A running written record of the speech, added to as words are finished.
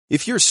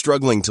If you're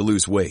struggling to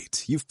lose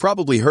weight, you've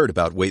probably heard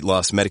about weight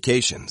loss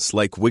medications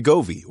like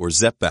Wegovy or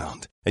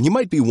Zepbound, and you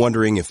might be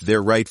wondering if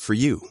they're right for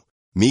you.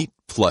 Meet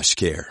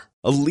PlushCare,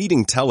 a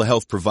leading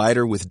telehealth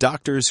provider with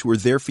doctors who are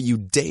there for you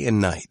day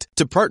and night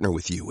to partner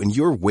with you in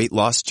your weight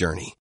loss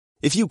journey.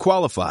 If you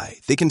qualify,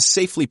 they can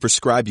safely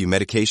prescribe you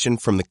medication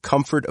from the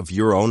comfort of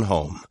your own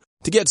home.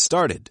 To get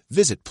started,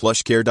 visit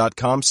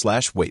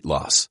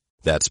plushcare.com/weightloss.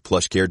 That's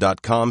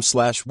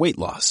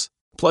plushcare.com/weightloss.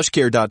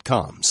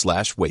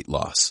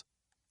 plushcare.com/weightloss.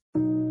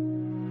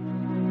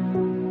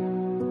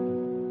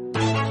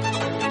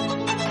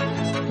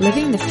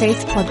 Living the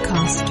Faith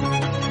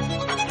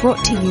Podcast,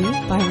 brought to you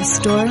by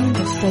Restoring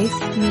the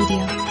Faith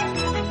Media.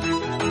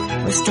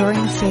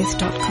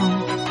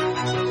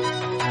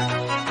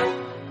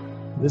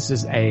 RestoringTheFaith.com. This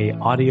is a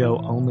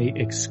audio-only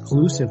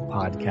exclusive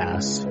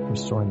podcast,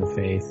 Restoring the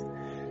Faith.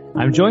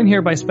 I'm joined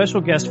here by special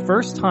guest,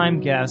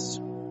 first-time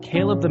guest,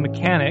 Caleb the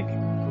Mechanic.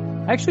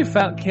 I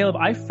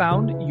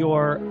found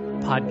your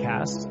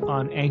podcast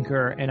on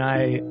Anchor, and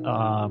I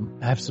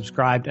have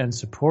subscribed and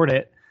support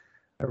it.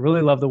 I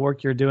really love the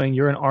work you're doing.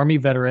 You're an Army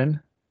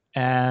veteran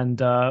and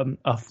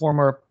a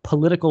former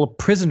political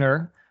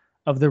prisoner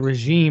of the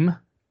regime,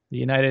 the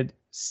United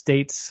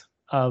States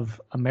of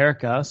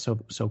America,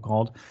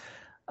 so-called.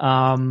 We're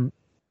going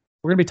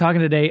to be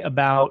talking today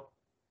about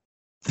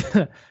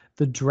the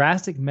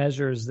drastic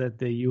measures that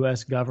the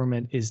U.S.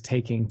 government is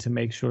taking to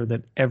make sure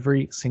that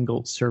every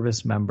single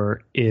service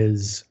member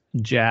is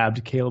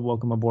jabbed. Caleb,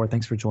 welcome aboard.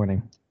 Thanks for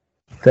joining.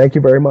 Thank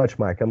you very much,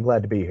 Mike. I'm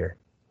glad to be here.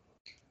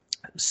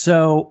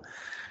 So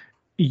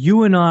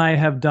you and I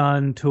have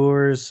done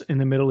tours in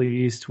the Middle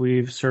East.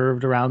 We've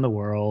served around the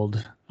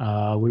world.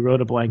 We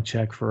wrote a blank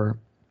check for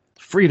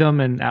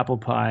freedom and apple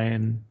pie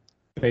and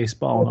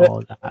baseball and all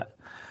of that.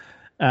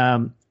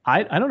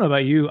 I don't know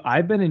about you.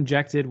 I've been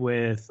injected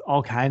with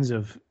all kinds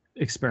of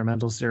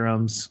experimental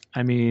serums.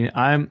 I mean,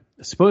 I'm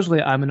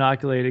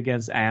inoculated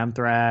against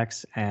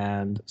anthrax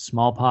and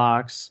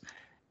smallpox.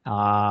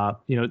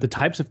 The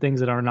types of things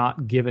that are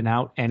not given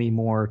out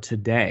anymore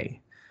today.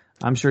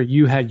 I'm sure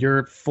you had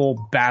your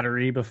full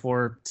battery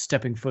before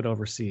stepping foot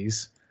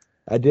overseas.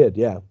 I did,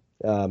 yeah.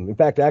 In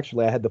fact,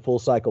 actually, I had the full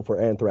cycle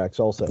for anthrax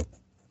also.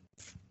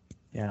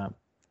 Yeah.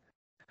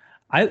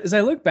 As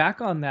I look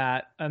back on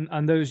that,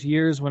 on those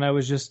years when I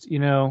was just,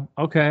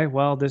 okay,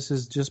 well, this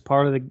is just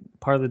part of the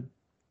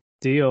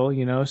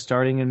deal,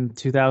 starting in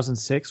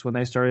 2006 when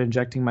they started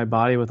injecting my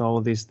body with all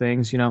of these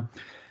things,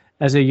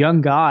 as a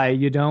young guy,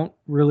 you don't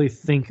really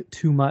think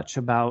too much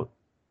about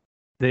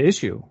the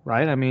issue,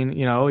 right? I mean,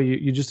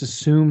 you just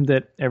assume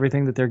that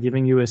everything that they're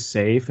giving you is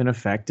safe and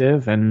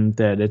effective and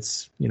that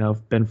it's,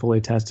 been fully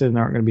tested and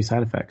there aren't going to be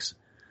side effects.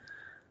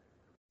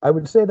 I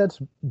would say that's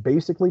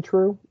basically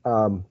true.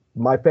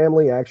 My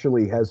family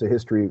actually has a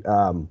history.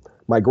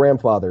 My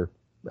grandfather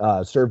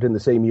served in the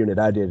same unit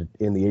I did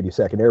in the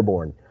 82nd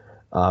Airborne.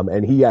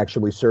 And he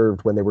actually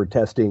served when they were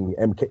testing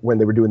when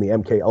they were doing the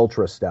MK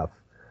Ultra stuff.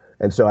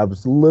 And so I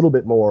was a little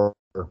bit more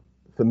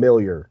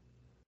familiar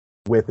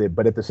with it,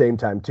 but at the same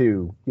time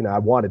too, I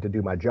wanted to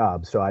do my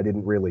job, so I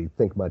didn't really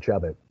think much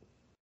of it.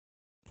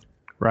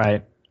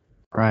 Right.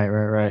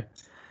 I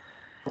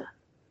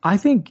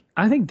think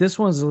this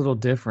one's a little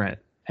different,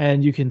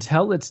 and you can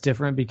tell it's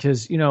different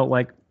because,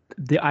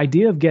 the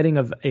idea of getting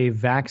a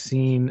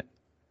vaccine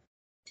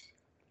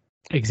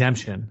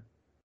exemption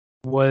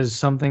was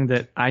something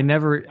that I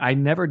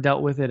never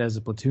dealt with it as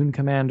a platoon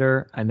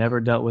commander. I never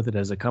dealt with it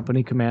as a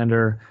company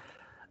commander.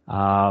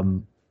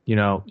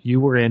 You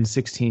were in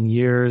 16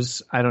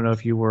 years. I don't know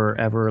if you were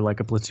ever like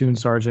a platoon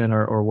sergeant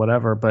or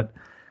whatever, but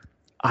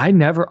I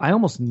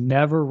almost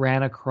never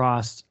ran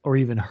across or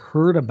even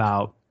heard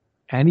about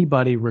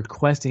anybody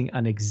requesting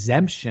an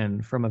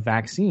exemption from a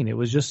vaccine. It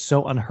was just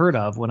so unheard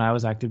of when I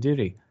was active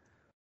duty.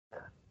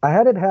 I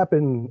had it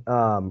happen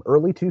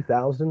early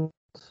 2000s.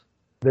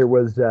 There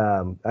was,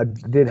 I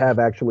did have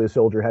actually a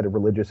soldier had a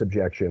religious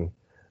objection.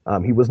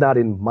 He was not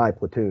in my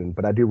platoon,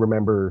 but I do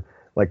remember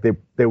like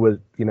there was,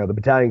 the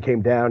battalion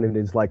came down and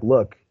is like,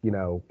 look,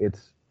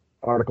 it's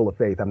article of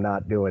faith. I'm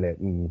not doing it.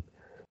 And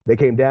they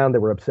came down, they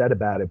were upset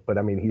about it, but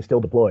I mean, he's still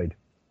deployed.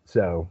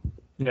 So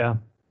yeah.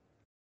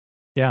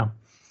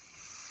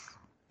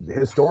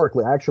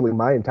 Historically, actually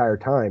my entire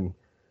time,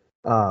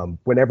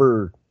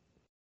 whenever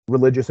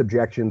religious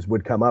objections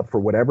would come up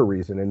for whatever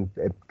reason, and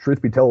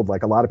truth be told,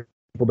 like a lot of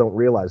people don't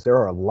realize there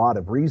are a lot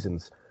of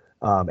reasons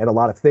and a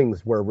lot of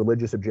things where a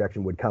religious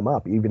objection would come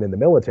up, even in the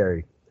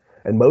military.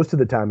 And most of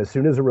the time, as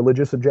soon as a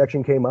religious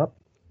objection came up,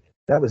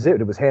 that was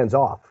it. It was hands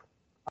off.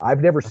 I've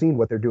never seen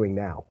what they're doing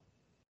now.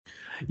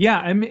 Yeah,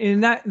 I mean,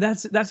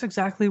 that's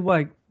exactly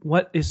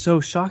what is so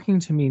shocking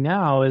to me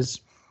now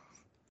is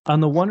on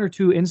the one or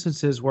two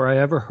instances where I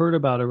ever heard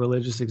about a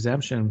religious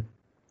exemption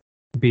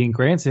being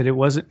granted, it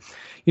wasn't,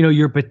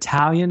 your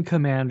battalion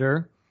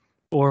commander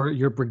or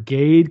your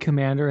brigade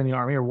commander in the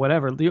Army or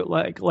whatever,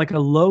 like a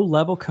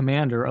low-level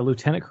commander, a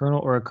lieutenant colonel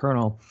or a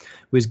colonel,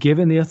 was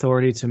given the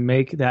authority to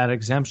make that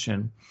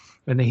exemption.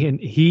 And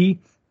he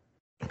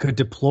could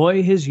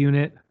deploy his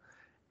unit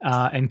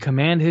and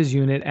command his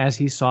unit as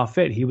he saw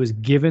fit. He was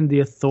given the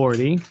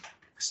authority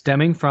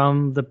stemming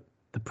from the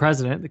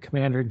president, the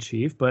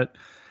commander-in-chief, but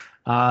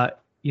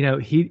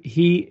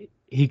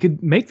he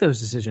could make those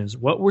decisions.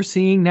 What we're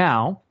seeing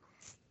now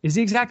is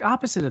the exact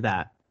opposite of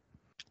that.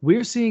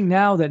 We're seeing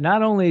now that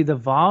not only the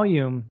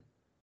volume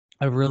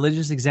of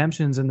religious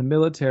exemptions in the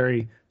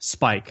military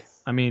spike.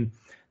 I mean,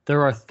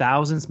 there are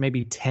thousands,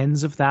 maybe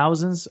tens of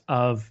thousands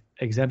of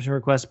exemption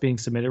requests being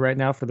submitted right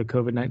now for the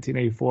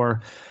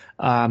COVID-1984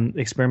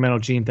 experimental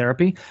gene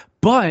therapy.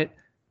 But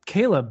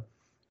Caleb,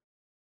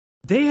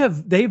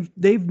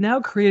 they've now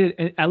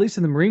created, at least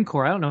in the Marine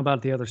Corps, I don't know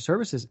about the other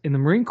services, in the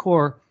Marine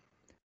Corps,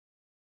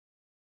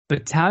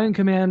 battalion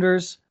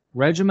commanders,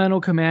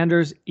 regimental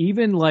commanders,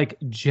 even like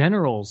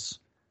generals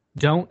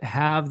don't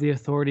have the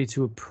authority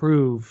to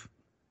approve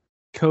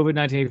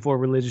COVID-1984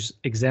 religious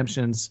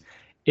exemptions.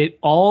 It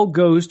all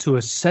goes to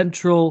a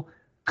central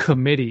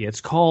committee.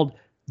 It's called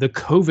the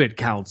COVID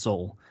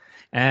Council.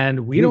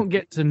 And we don't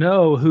get to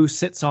know who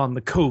sits on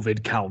the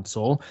COVID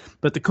Council,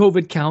 but the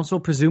COVID Council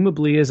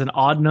presumably is an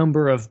odd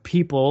number of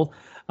people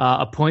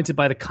appointed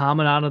by the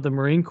Commandant of the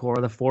Marine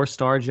Corps, the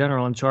 4-star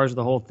general in charge of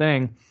the whole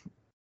thing.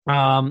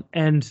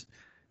 And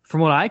from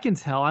what I can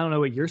tell, I don't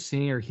know what you're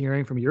seeing or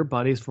hearing from your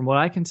buddies. From what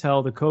I can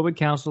tell, the COVID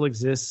Council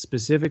exists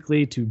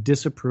specifically to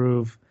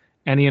disapprove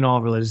any and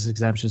all religious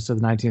exemptions to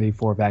the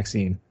 1984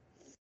 vaccine.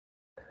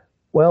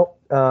 Well,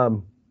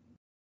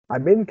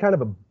 I'm in kind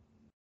of a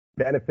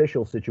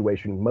beneficial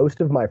situation. Most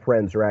of my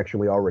friends are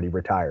actually already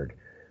retired.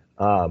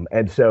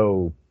 And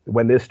so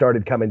when this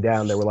started coming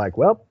down, they were like,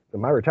 well,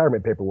 my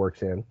retirement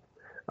paperwork's in.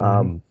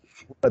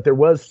 But there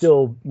was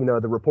still,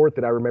 the report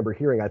that I remember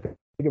hearing, I think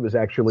it was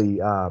actually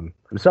it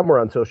was somewhere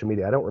on social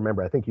media. I don't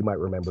remember. I think you might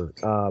remember.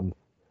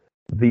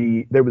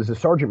 There was a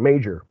sergeant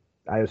major.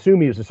 I assume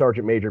he was a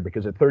sergeant major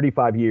because at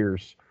 35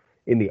 years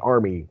in the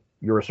Army,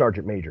 you're a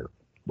sergeant major.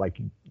 Like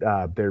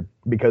they're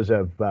because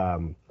of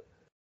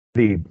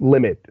the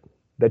limit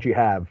that you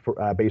have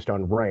for, based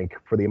on rank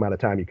for the amount of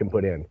time you can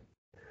put in.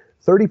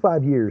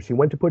 35 years, he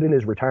went to put in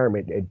his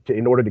retirement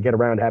in order to get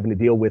around having to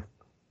deal with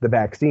the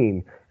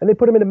vaccine, and they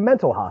put him in a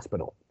mental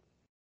hospital.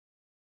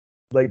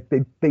 Like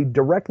they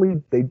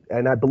directly,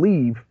 and I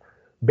believe,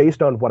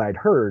 based on what I'd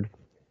heard,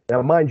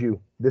 now mind you,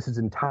 this is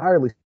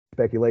entirely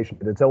speculation,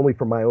 and it's only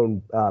from my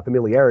own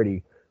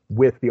familiarity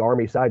with the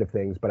Army side of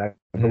things, but I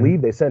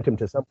believe they sent him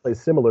to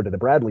someplace similar to the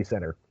Bradley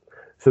Center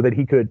so that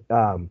he could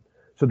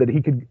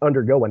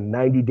undergo a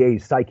 90-day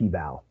psych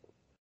eval.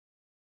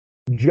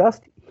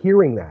 Just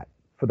hearing that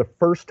for the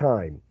first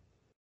time,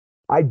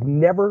 I'd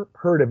never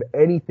heard of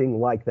anything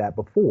like that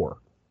before.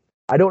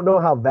 I don't know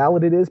how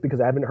valid it is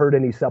because I haven't heard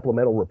any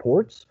supplemental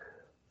reports,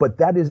 but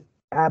that is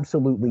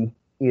absolutely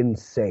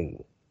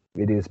insane.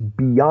 It is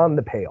beyond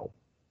the pale.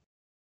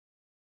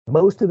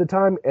 Most of the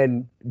time,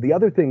 and the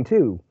other thing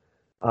too,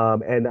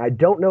 and I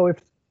don't know if,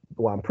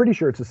 well, I'm pretty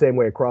sure it's the same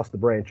way across the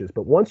branches,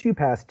 but once you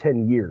pass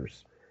 10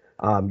 years,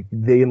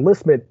 the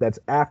enlistment that's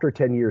after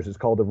 10 years is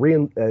called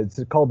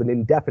it's called an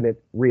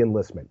indefinite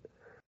reenlistment,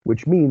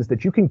 which means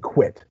that you can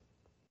quit.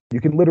 You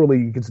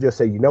can just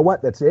say, you know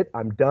what, that's it,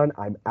 I'm done,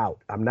 I'm out.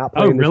 I'm not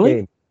playing this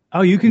game.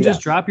 Oh, you can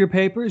just drop your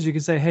papers? You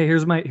can say, hey,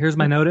 here's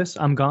my notice,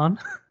 I'm gone?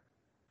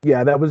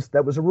 Yeah, that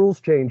was a rules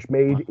change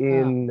made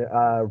in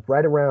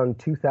right around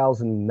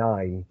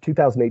 2008,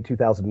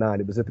 2009.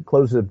 It was at the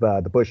close of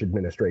the Bush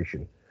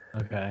administration.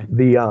 Okay.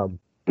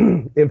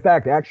 In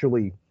fact,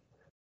 actually,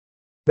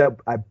 that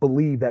I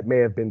believe that may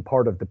have been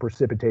part of the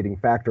precipitating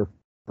factor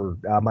for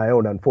my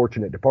own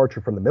unfortunate departure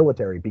from the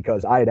military,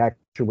 because I had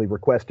actually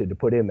requested to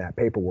put in that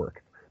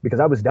paperwork because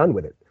I was done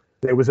with it.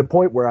 There was a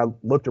point where I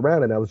looked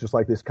around and I was just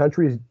like, this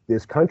country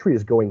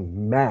is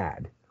going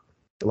mad.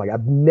 Like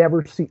I've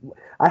never seen.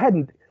 I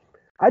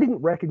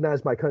didn't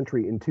recognize my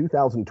country in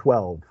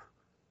 2012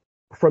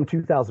 from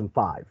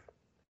 2005,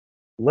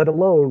 let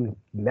alone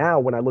now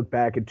when I look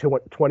back at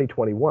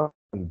 2021.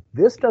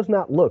 This does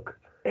not look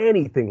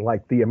anything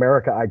like the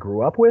America I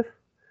grew up with,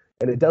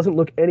 and it doesn't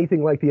look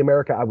anything like the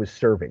America I was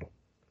serving.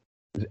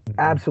 It's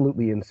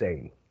absolutely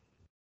insane.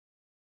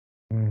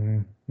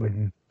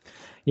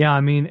 Yeah,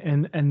 I mean,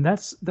 and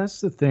that's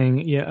the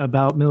thing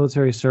about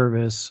military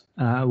service.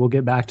 We'll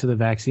get back to the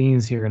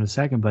vaccines here in a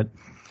second, but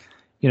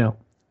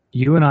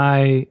you and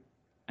I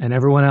and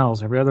everyone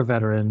else, every other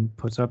veteran,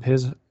 puts up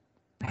his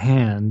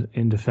hand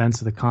in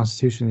defense of the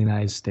Constitution of the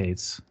United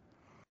States.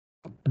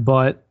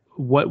 But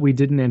what we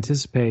didn't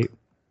anticipate,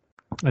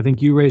 I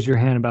think you raised your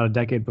hand about a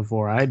decade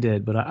before I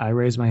did, but I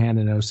raised my hand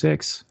in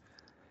 2006.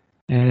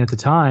 And at the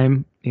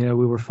time, we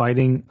were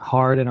fighting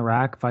hard in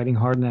Iraq, fighting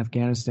hard in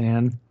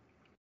Afghanistan.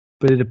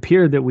 But it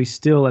appeared that we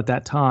still, at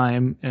that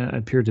time, it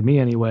appeared to me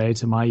anyway,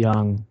 to my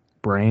young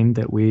brain,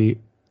 that we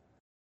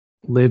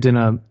lived in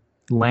a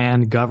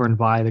land governed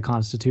by the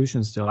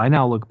Constitution still. I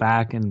now look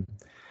back and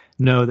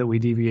know that we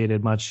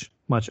deviated much,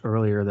 much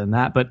earlier than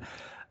that. But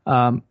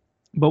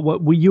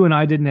what you and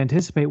I didn't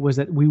anticipate was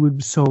that we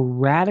would so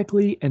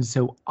radically and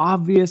so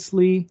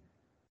obviously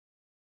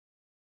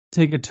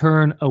take a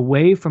turn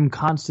away from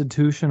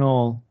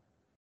constitutional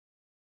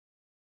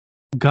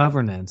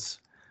governance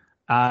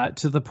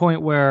to the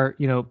point where,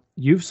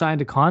 you've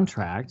signed a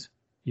contract,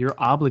 you're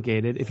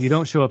obligated. If you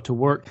don't show up to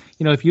work,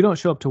 if you don't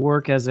show up to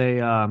work as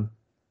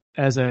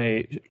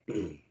a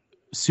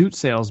suit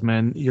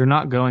salesman, you're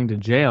not going to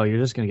jail. You're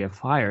just going to get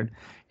fired.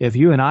 If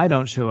you and I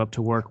don't show up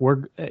to work,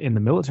 we're in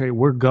the military,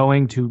 we're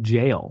going to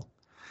jail.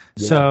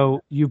 Yeah. So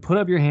you put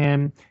up your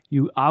hand,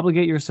 you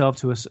obligate yourself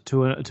to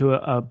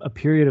a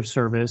period of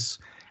service,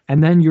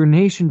 and then your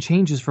nation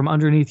changes from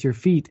underneath your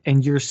feet,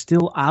 and you're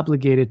still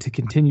obligated to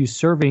continue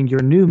serving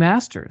your new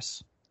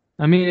masters.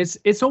 I mean,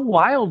 it's a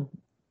wild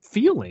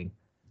feeling.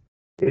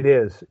 It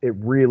is. It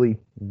really,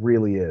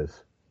 really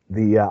is.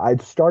 I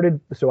joined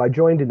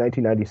in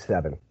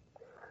 1997,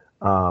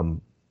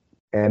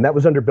 and that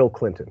was under Bill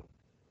Clinton.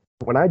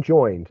 When I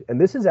joined, and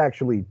this is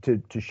actually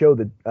to show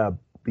the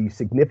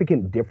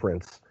significant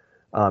difference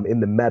in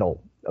the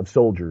mettle of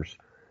soldiers,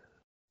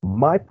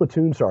 my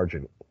platoon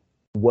sergeant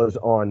was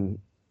on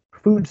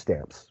food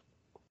stamps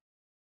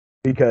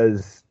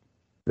because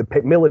the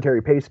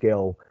military pay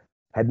scale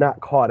had not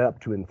caught up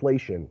to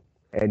inflation,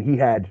 and he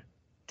had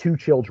 2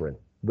 children.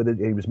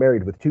 He was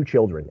married with 2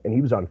 children, and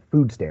he was on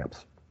food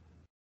stamps.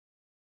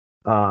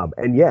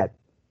 And yet,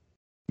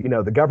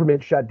 the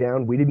government shut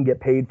down. We didn't get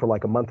paid for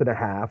like a month and a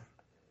half,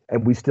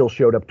 and we still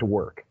showed up to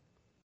work.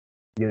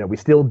 We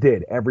still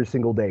did every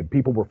single day.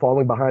 People were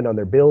falling behind on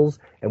their bills,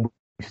 and we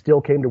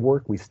still came to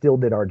work. We still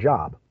did our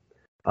job.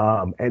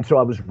 And so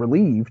I was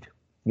relieved,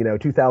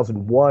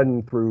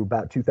 2001 through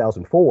about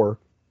 2004,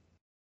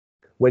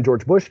 when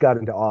George Bush got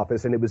into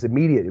office, and it was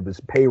immediate. It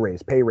was pay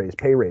raise, pay raise,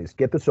 pay raise.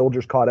 Get the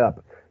soldiers caught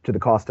up to the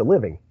cost of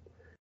living.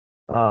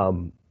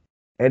 And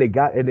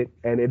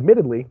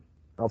admittedly,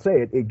 I'll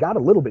say it got a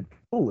little bit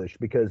foolish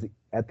because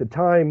at the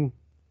time,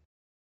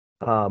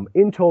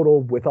 in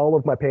total, with all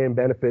of my pay and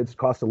benefits,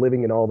 cost of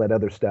living and all that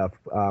other stuff,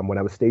 when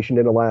I was stationed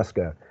in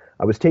Alaska,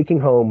 I was taking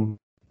home,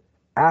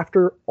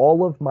 after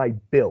all of my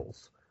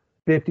bills,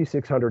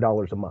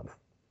 $5,600 a month.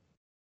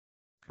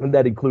 And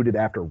that included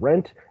after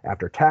rent,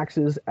 after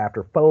taxes,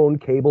 after phone,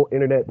 cable,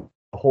 internet, the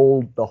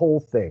whole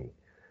thing.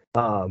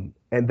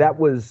 And that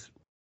was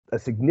a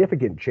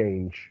significant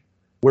change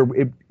where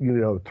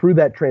through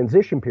that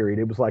transition period,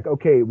 it was like,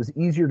 okay, it was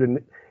easier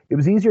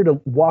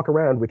to walk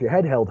around with your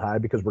head held high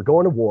because we're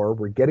going to war,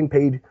 we're getting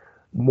paid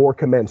more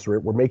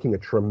commensurate, we're making a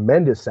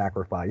tremendous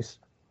sacrifice.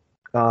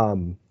 I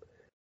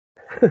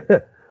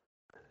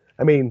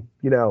mean,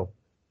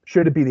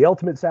 should it be the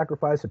ultimate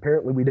sacrifice?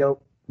 Apparently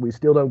we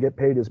still don't get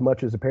paid as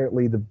much as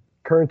apparently the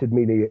current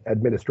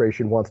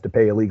administration wants to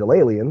pay illegal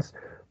aliens.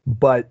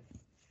 But,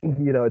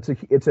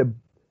 it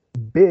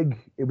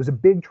was a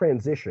big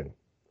transition.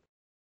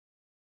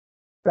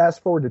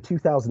 Fast forward to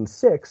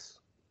 2006,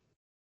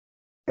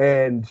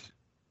 and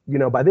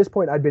by this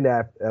point had been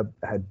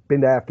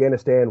to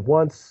Afghanistan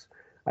once.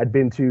 I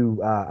went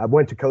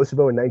to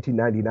Kosovo in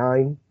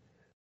 1999,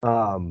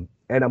 and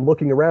I'm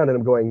looking around and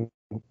I'm going,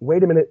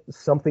 wait a minute,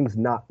 something's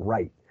not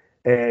right.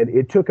 And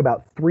it took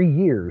about 3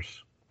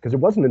 years, because it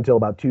wasn't until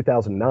about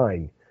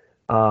 2009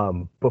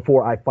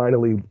 before I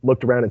finally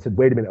looked around and said,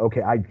 wait a minute,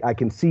 okay, I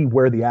can see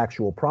where the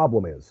actual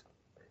problem is.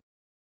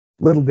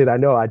 Little did I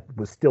know I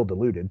was still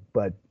deluded,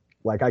 but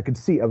I could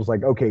see, I was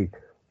like, okay,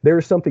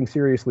 there's something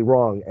seriously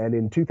wrong. And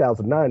in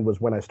 2009 was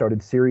when I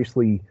started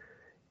seriously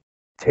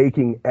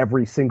taking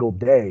every single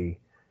day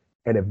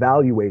and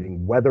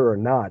evaluating whether or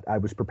not I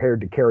was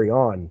prepared to carry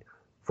on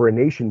for a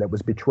nation that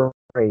was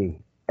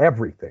betraying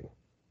everything.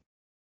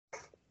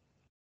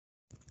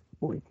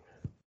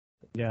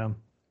 Yeah.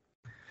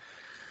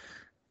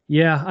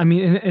 Yeah. I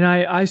mean, and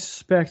I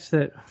suspect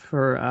that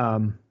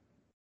for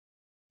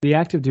the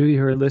active duty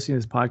who are listening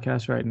to this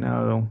podcast right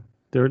now,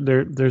 they're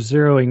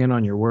zeroing in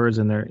on your words,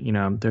 and they're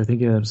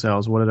thinking to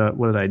themselves, what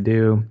did I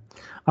do?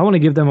 I want to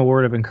give them a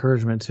word of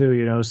encouragement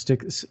too.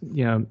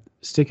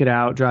 Stick it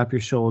out, drop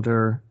your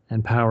shoulder,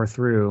 and power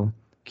through.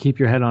 Keep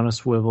your head on a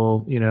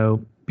swivel.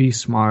 Be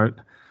smart.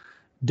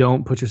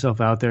 Don't put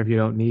yourself out there if you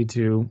don't need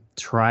to.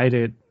 Try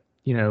to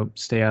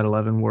stay out of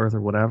Leavenworth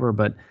or whatever.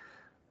 But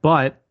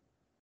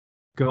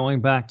going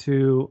back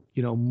to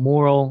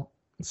moral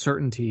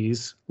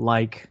certainties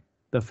like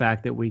the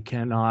fact that we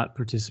cannot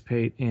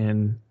participate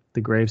in the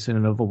grave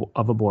sin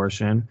of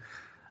abortion.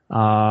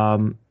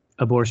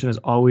 Abortion is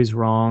always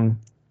wrong.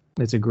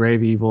 It's a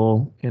grave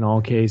evil in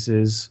all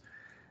cases.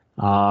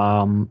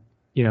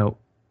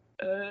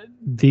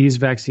 These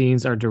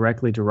vaccines are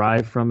directly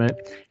derived from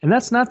it, and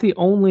that's not the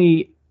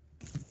only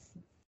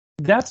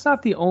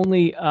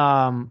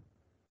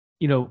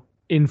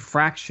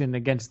infraction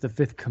against the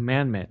Fifth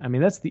Commandment. I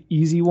mean, that's the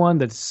easy one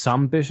that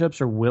some bishops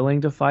are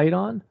willing to fight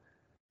on.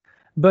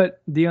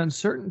 But the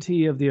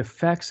uncertainty of the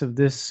effects of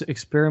this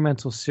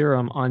experimental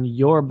serum on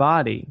your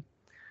body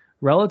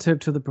relative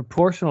to the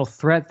proportional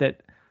threat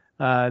that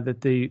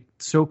the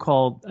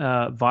so-called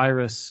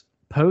virus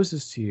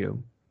poses to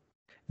you,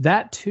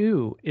 that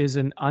too is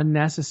an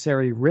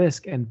unnecessary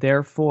risk and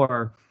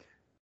therefore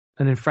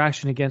an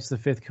infraction against the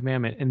Fifth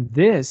Commandment. And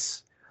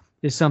this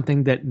is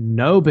something that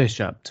no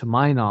bishop, to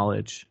my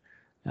knowledge,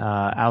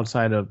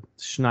 outside of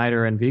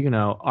Schneider and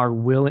Vigano, are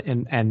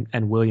willing,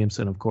 and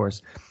Williamson, of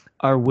course,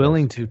 are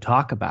willing to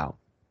talk about.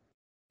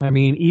 I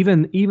mean,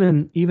 even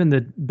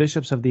the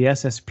bishops of the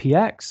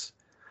SSPX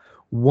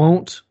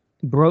won't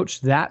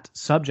broach that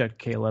subject,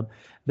 Caleb.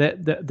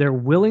 That they're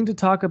willing to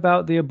talk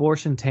about the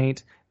abortion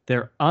taint.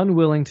 They're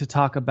unwilling to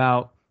talk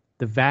about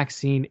the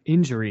vaccine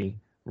injury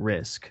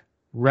risk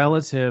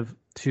relative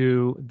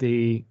to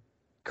the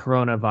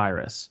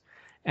coronavirus.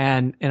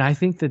 And I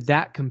think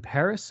that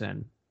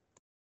comparison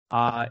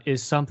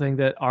is something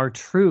that our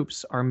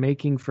troops are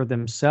making for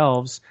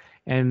themselves.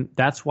 And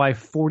that's why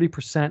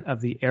 40%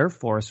 of the Air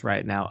Force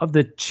right now, of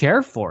the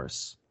chair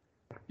force,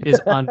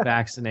 is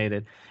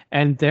unvaccinated.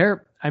 And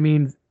their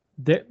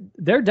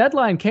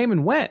deadline came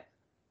and went.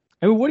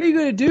 I mean, what are you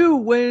going to do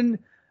when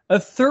a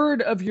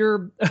third of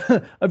your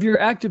of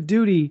your active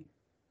duty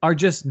are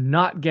just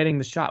not getting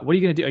the shot? What are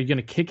you going to do? Are you going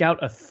to kick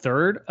out a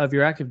third of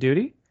your active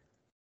duty?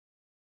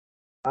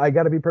 I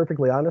got to be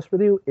perfectly honest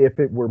with you. If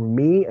it were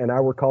me and I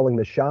were calling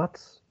the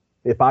shots,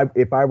 if I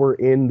were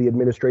in the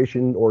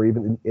administration or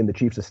even in the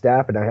chiefs of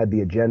staff and I had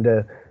the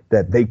agenda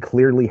that they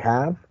clearly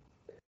have,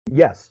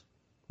 yes,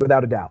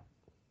 without a doubt.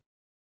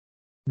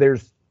 There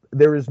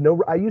is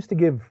no. I used to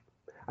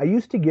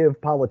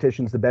give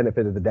politicians the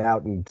benefit of the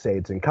doubt and say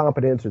it's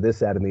incompetence or this,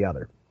 that, and the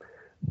other.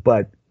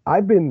 But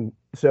I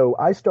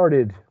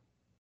started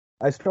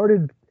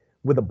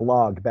with a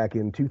blog back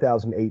in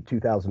 2008,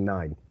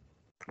 2009,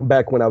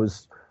 back when I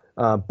was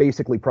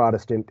basically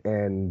Protestant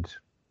and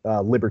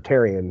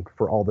libertarian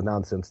for all the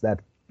nonsense that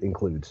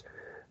includes.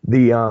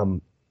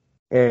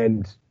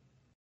 And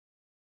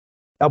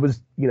I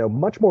was,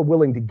 much more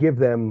willing to give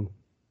them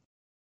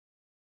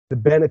the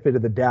benefit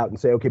of the doubt and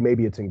say, okay,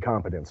 maybe it's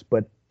incompetence.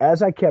 But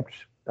as I kept,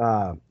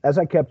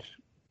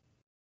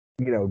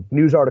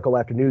 news article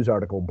after news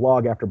article,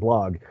 blog after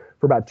blog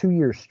for about 2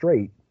 years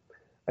straight,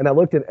 and I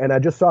looked at and I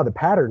just saw the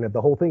pattern of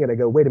the whole thing, and I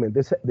go, wait a minute,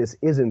 this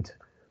isn't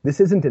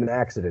an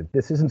accident.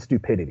 This isn't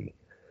stupidity.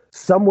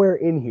 Somewhere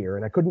in here,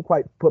 and I couldn't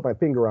quite put my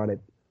finger on it,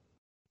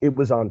 it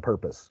was on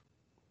purpose.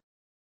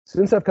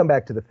 Since I've come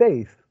back to the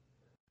faith,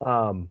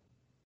 the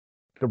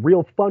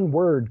real fun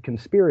word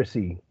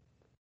conspiracy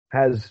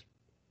has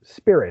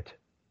spirit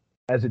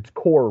as its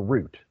core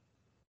root.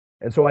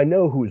 And so I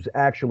know who's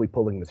actually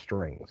pulling the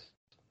strings.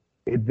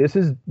 This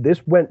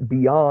went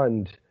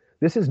beyond.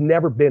 This has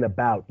never been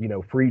about,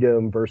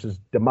 freedom versus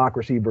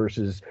democracy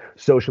versus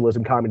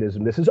socialism,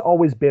 communism. This has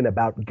always been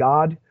about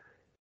God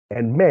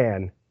and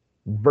man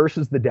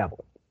versus the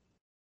devil.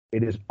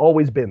 It has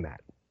always been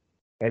that.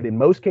 And in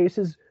most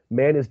cases,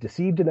 man is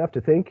deceived enough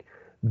to think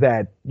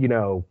that,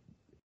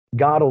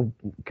 God will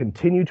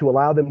continue to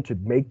allow them to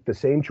make the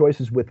same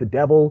choices with the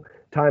devil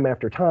time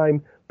after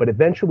time, but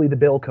eventually the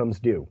bill comes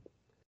due.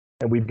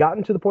 And we've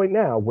gotten to the point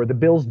now where the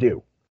bill's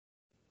due.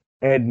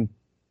 And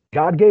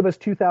God gave us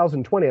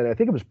 2020, and I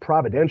think it was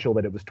providential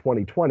that it was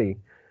 2020,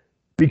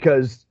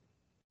 because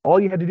all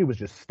you had to do was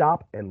just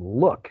stop and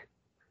look.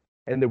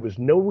 And there was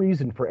no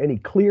reason for any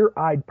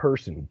clear-eyed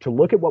person to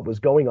look at what was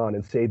going on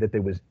and say that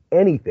there was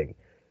anything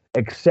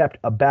except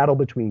a battle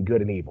between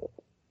good and evil.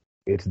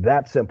 It's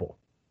that simple.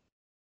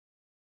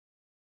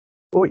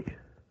 Oy.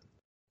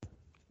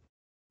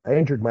 I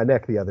injured my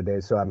neck the other day,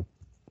 so I'm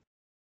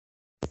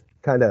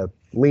kind of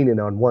leaning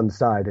on one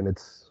side, and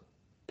it's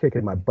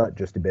kicking my butt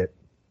just a bit.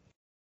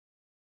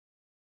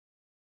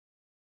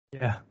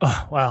 Yeah.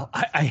 Oh, wow.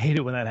 I hate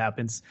it when that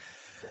happens.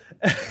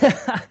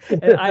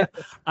 And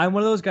I'm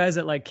one of those guys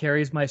that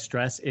carries my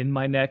stress in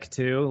my neck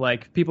too.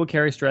 Like, people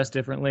carry stress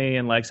differently,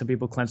 and some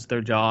people clench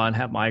their jaw and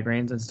have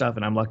migraines and stuff.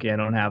 And I'm lucky I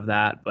don't have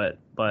that, but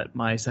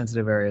my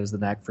sensitive area is the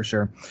neck for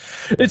sure.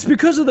 It's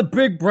because of the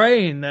big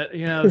brain that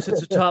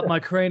sits atop my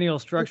cranial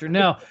structure.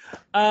 Now,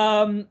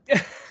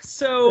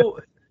 so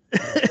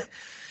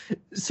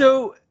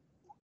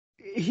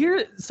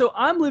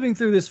I'm living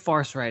through this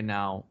farce right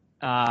now.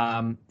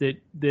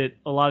 That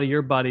a lot of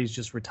your buddies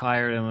just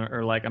retired and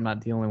are like, I'm not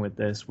dealing with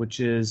this, which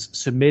is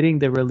submitting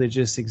the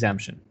religious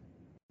exemption.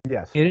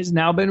 Yes. It has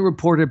now been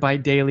reported by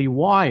Daily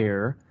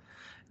Wire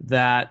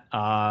that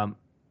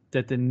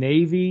that the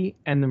Navy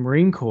and the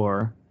Marine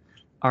Corps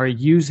are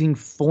using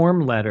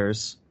form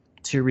letters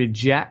to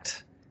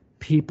reject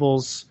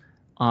people's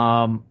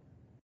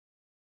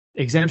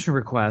exemption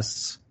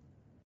requests.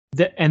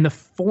 And the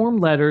form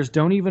letters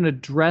don't even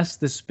address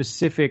the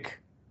specific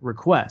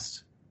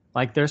request.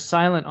 They're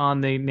silent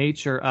on the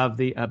nature of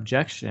the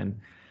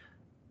objection,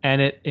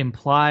 and it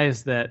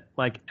implies that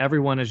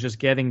everyone is just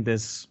getting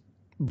this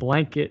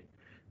blanket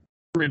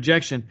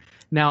rejection.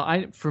 Now,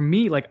 I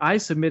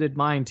submitted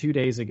mine 2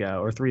 days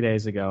ago or 3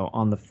 days ago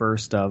on the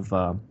 1st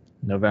of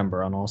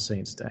November on All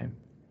Saints Day,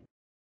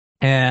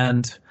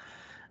 and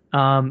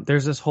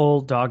there's this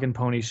whole dog and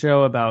pony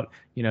show about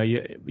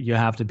you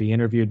have to be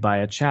interviewed by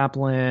a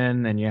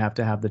chaplain, and you have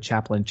to have the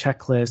chaplain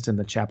checklist and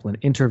the chaplain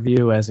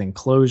interview as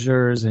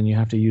enclosures, and you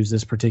have to use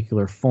this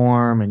particular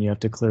form, and you have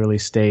to clearly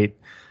state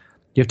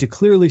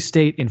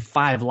in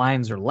 5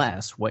 lines or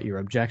less what your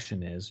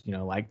objection is.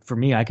 For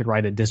me, I could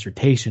write a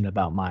dissertation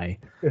about my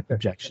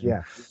objection.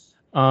 Yeah.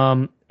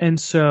 And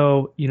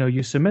so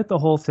you submit the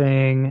whole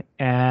thing,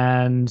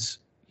 and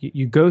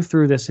you go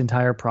through this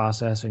entire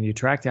process, and you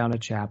track down a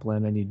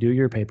chaplain, and you do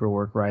your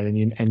paperwork right, and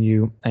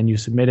you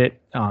submit it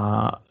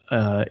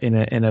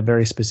in a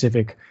very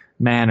specific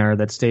manner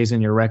that stays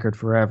in your record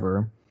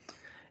forever.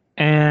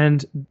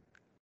 And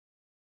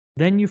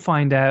then you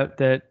find out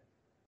that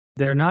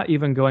they're not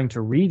even going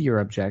to read your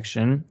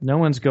objection. No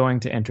one's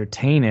going to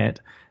entertain it.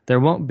 There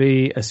won't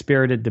be a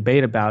spirited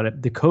debate about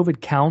it. The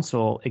COVID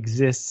Council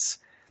exists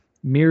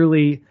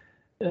merely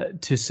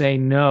to say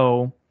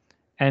no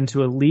and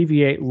to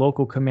alleviate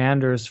local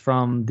commanders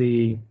from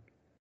the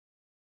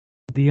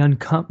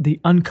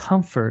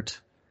discomfort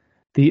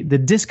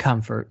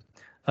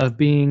of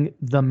being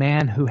the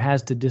man who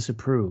has to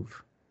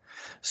disapprove.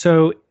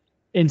 So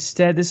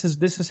instead, this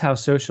is how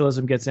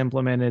socialism gets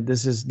implemented.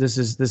 This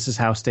is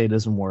how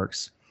statism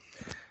works.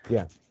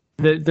 Yeah.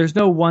 There's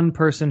no one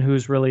person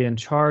who's really in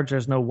charge.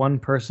 There's no one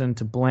person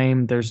to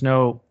blame. There's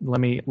no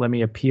let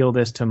me appeal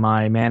this to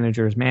my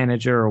manager's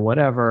manager or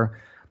whatever.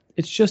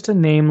 It's just a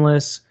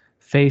nameless,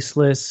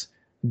 faceless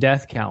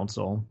death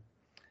council,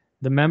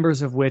 the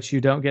members of which you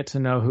don't get to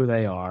know who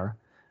they are,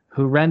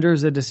 who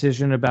renders a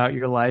decision about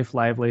your life,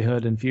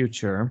 livelihood, and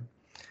future.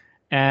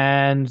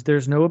 And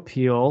there's no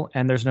appeal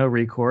and there's no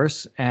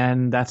recourse,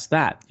 and that's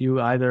that. You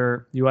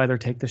either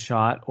take the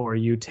shot or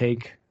you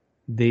take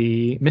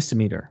the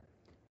misdemeanor.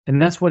 And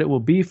that's what it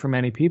will be for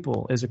many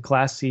people, is a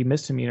Class C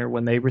misdemeanor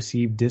when they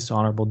receive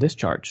dishonorable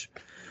discharge.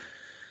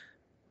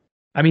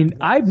 I mean,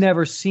 I've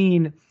never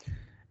seen.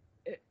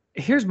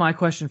 Here's my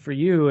question for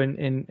you,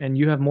 and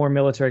you have more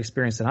military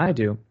experience than I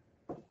do.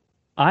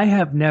 I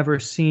have never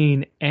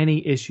seen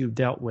any issue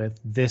dealt with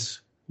this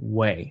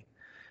way.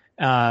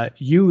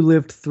 You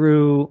lived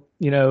through,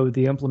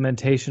 the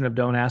implementation of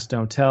Don't Ask,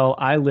 Don't Tell.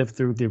 I lived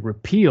through the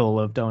repeal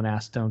of Don't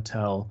Ask, Don't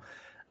Tell.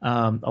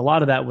 A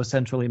lot of that was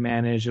centrally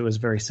managed. It was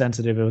very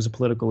sensitive. It was a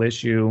political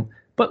issue.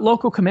 But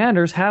local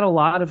commanders had a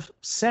lot of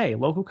say.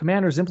 Local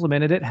commanders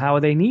implemented it how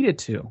they needed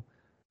to.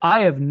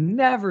 I have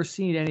never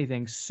seen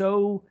anything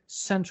so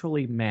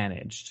centrally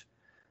managed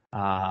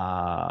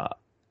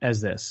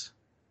as this.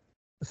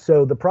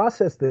 So the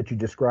process that you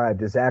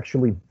described is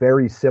actually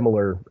very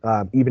similar,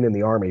 even in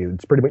the Army.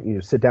 It's pretty much,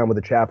 you sit down with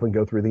a chaplain,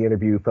 go through the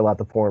interview, fill out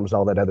the forms,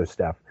 all that other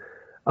stuff.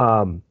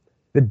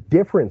 The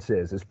difference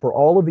is for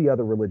all of the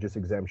other religious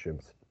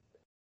exemptions,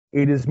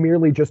 it is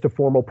merely just a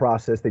formal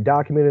process. They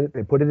document it,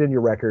 they put it in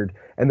your record,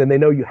 and then they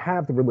know you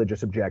have the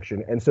religious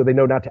objection, and so they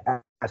know not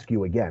to ask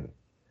you again.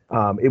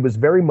 It was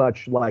very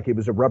much like it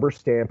was a rubber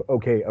stamp,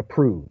 okay,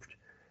 approved.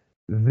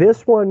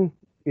 This one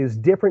is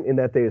different in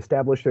that they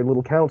established their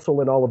little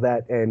council and all of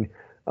that,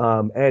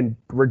 and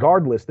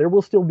regardless, there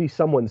will still be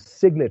someone's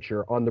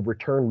signature on the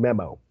return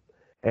memo.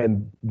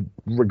 And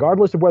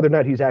regardless of whether or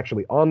not he's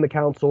actually on the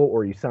council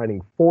or he's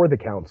signing for the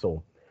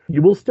council,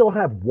 you will still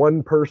have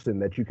one person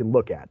that you can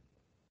look at.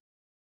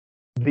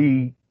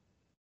 The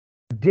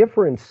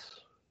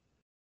difference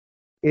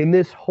in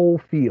this whole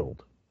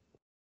field,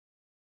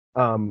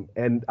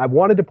 and I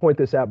wanted to point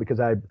this out because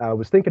I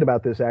was thinking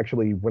about this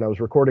actually when I was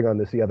recording on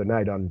this the other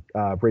night on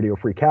Radio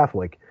Free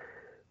Catholic.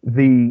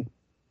 The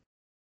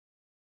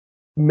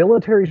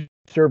military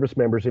service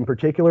members in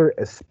particular,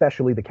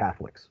 especially the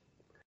Catholics,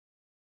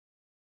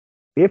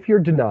 if you're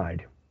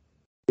denied,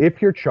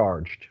 if you're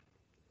charged,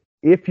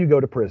 if you go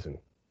to prison,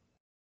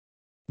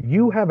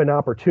 you have an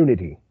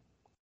opportunity.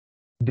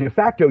 De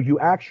facto, you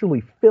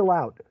actually fill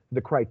out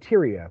the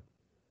criteria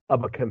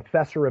of a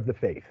confessor of the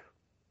faith.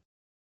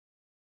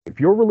 If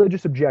your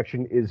religious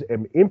objection is,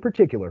 in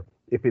particular,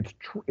 if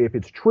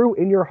it's true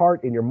in your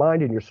heart, in your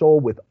mind, in your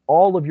soul, with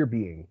all of your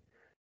being,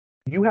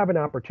 you have an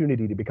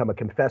opportunity to become a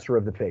confessor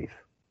of the faith.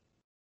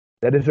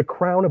 That is a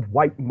crown of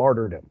white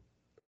martyrdom.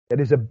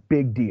 That is a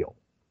big deal.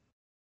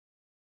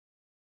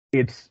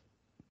 It's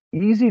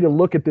easy to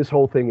look at this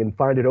whole thing and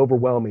find it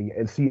overwhelming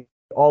and see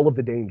all of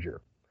the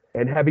danger.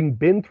 And having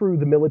been through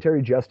the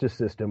military justice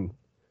system,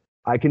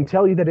 I can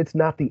tell you that it's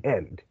not the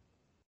end.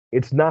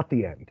 It's not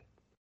the end.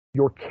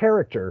 Your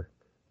character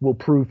will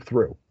prove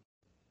through.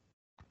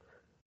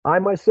 I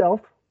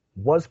myself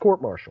was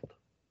court-martialed.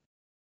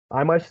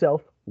 I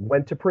myself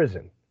went to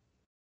prison.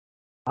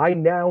 I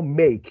now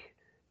make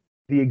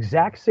the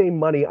exact same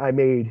money I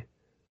made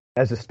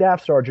as a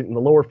staff sergeant in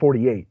the lower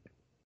 48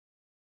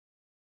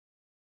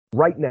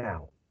 right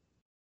now.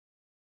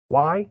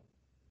 Why?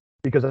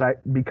 Because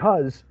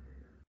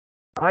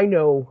I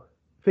know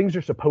things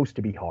are supposed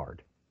to be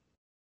hard.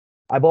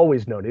 I've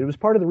always known it. It was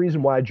part of the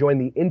reason why I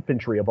joined the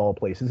infantry of all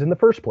places in the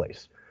first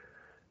place.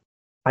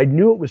 I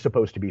knew it was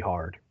supposed to be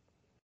hard.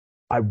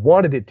 I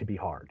wanted it to be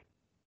hard.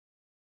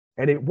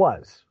 And it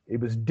was. It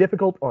was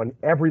difficult on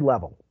every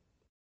level.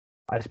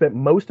 I spent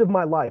most of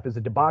my life as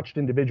a debauched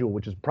individual,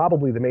 which is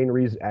probably the main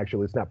reason.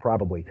 Actually, it's not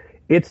probably.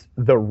 It's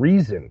the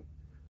reason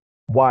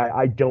why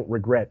I don't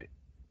regret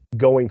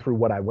going through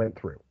what I went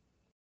through.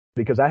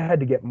 Because I had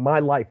to get my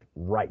life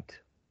right.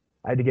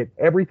 I had to get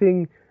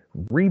everything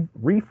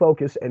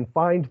refocus and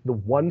find the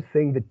one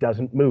thing that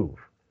doesn't move.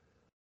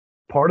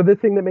 Part of the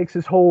thing that makes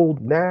this whole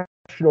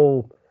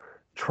national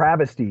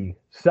travesty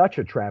such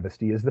a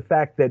travesty is the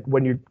fact that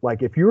when you're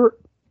like, if you're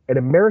an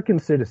American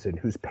citizen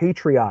who's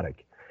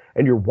patriotic,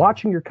 and you're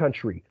watching your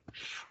country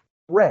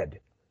shred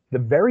the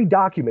very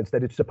documents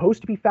that it's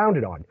supposed to be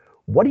founded on,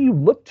 what do you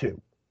look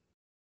to?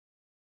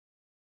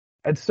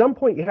 At some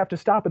point, you have to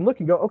stop and look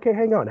and go, okay,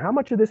 hang on. How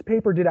much of this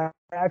paper did I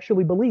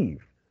actually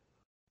believe?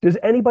 Does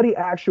anybody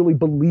actually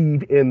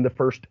believe in the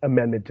First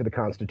Amendment to the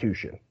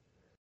Constitution?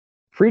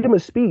 Freedom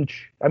of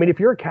speech, I mean, if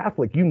you're a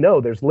Catholic, you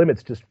know there's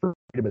limits to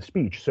freedom of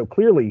speech. So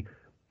clearly,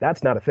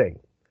 that's not a thing.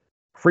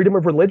 Freedom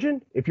of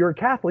religion, if you're a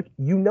Catholic,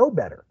 you know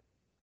better.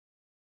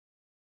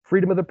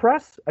 Freedom of the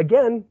press,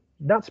 again,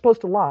 not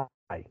supposed to lie.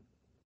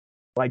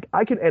 Like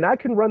I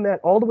can run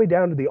that all the way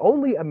down to the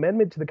only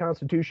amendment to the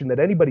Constitution that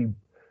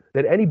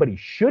anybody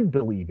should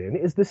believe in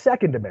is the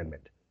Second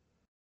Amendment.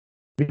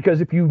 Because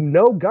if you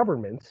know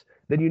governments,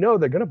 then you know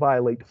they're going to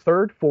violate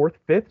 3rd, 4th,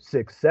 5th,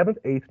 6th, 7th,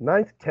 8th,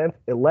 9th, 10th,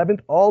 11th,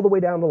 all the way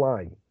down the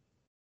line.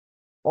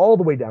 All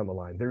the way down the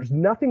line. There's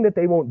nothing that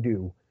they won't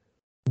do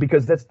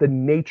because that's the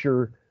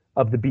nature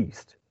of the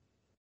beast.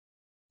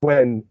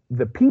 When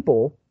the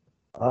people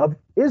of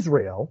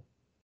Israel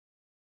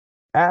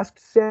asked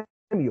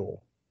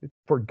Samuel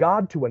for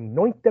God to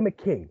anoint them a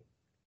king,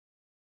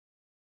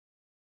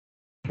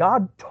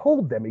 God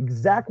told them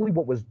exactly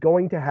what was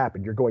going to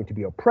happen. You're going to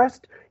be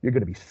oppressed. You're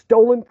going to be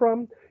stolen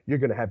from. You're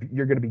going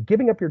to be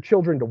giving up your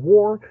children to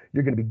war.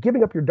 You're going to be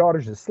giving up your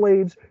daughters as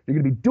slaves. You're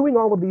going to be doing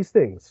all of these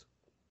things.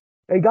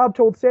 And God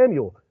told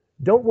Samuel,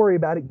 don't worry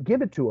about it.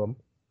 Give it to them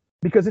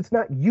because it's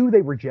not you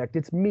they reject.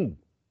 It's me.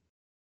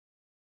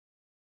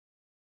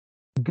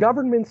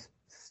 Governments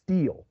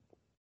steal.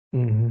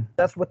 Mm-hmm.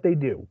 That's what they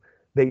do.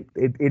 It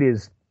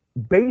is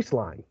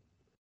baseline.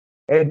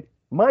 And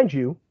mind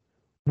you,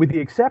 with the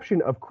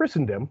exception of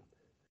Christendom,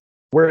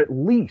 where at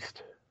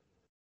least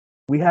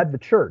we had the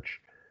church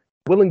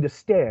willing to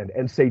stand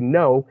and say,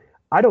 no,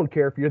 I don't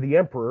care if you're the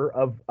emperor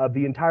of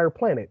the entire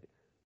planet.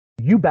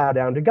 You bow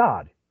down to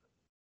God.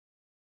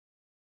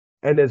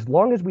 And as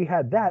long as we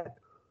had that,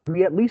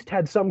 we at least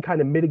had some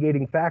kind of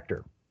mitigating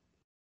factor.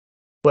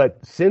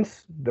 But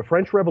since the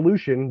French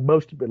Revolution,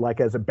 most of it,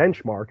 like as a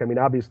benchmark, I mean,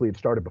 obviously it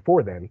started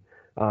before then.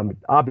 It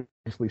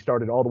obviously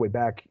started all the way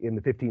back in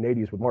the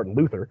 1580s with Martin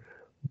Luther.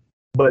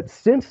 But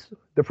since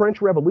the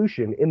French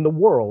Revolution in the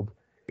world,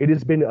 it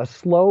has been a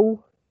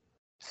slow,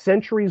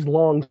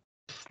 centuries-long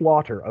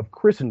slaughter of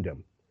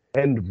Christendom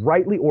and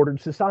rightly ordered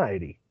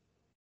society.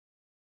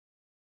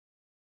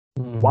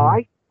 Mm-hmm.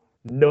 Why?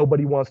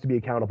 Nobody wants to be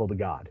accountable to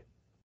God.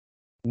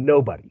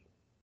 Nobody.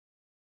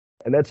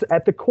 And that's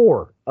at the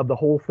core of the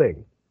whole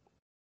thing.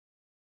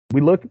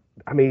 We look,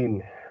 I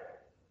mean,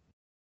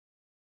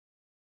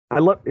 I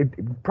love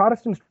it.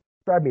 Protestants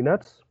drive me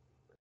nuts,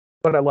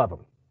 but I love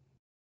them.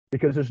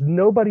 Because there's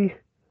nobody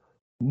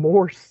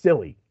more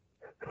silly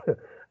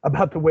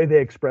about the way they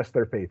express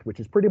their faith, which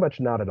is pretty much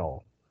not at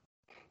all.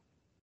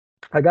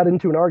 I got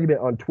into an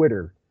argument on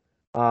Twitter,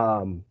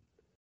 and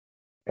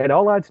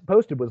all I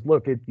posted was,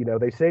 look,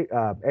 they say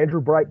Andrew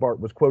Breitbart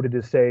was quoted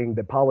as saying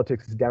that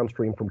politics is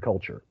downstream from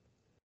culture.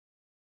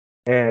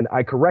 And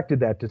I corrected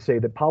that to say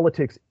that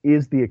politics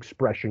is the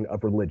expression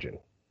of religion.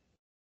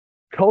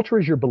 Culture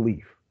is your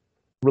belief.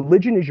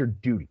 Religion is your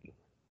duty.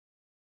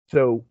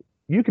 So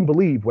you can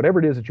believe whatever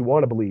it is that you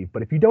want to believe,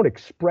 but if you don't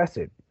express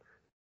it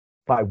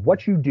by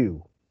what you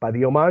do, by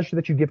the homage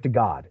that you give to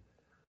God,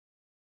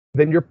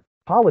 then your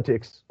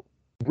politics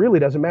really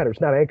doesn't matter.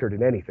 It's not anchored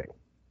in anything.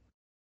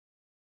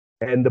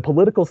 And the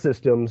political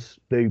systems,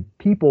 the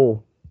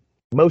people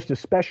most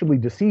especially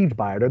deceived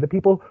by it are the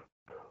people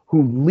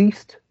who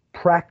least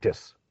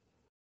practice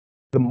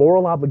the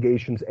moral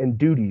obligations and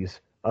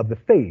duties of the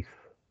faith,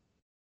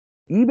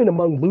 even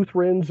among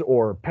Lutherans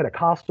or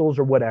Pentecostals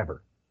or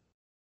whatever.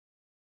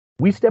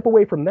 We step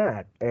away from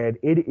that, and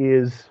it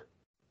is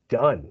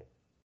done.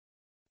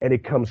 And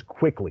it comes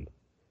quickly.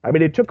 I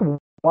mean, it took a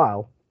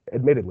while,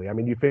 admittedly. I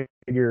mean, you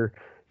figure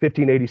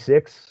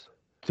 1586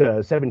 to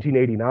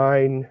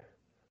 1789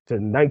 to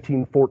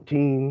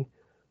 1914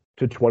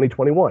 to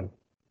 2021.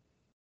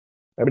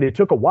 I mean, it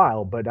took a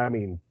while, but I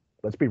mean,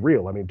 let's be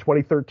real. I mean,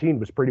 2013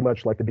 was pretty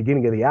much like the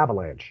beginning of the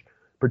avalanche,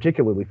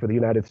 particularly for the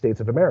United States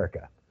of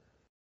America.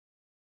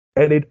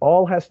 And it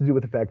all has to do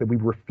with the fact that we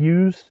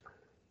refuse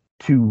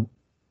to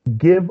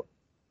give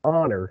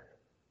honor,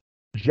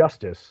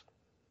 justice,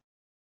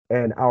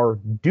 and our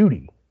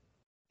duty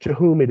to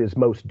whom it is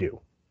most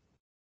due.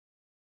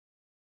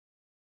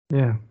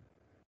 Yeah.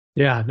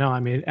 Yeah, no, I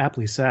mean,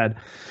 aptly said.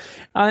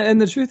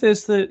 And the truth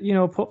is that,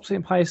 Pope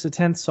St. Pius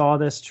X saw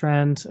this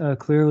trend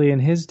clearly in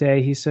his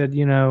day. He said,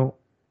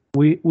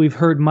 we've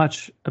heard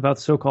much about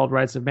the so-called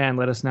rights of man.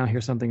 Let us now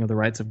hear something of the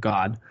rights of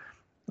God.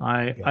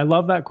 I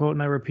love that quote,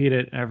 and I repeat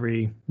it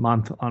every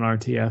month on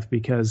RTF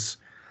because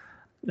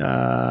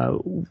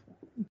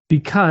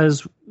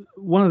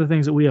one of the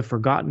things that we have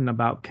forgotten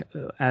about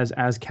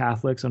as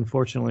Catholics,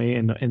 unfortunately,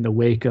 in the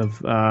wake of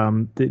the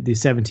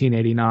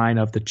 1789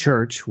 of the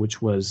Church,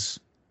 which was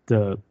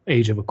the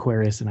age of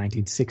Aquarius in the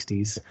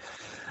 1960s,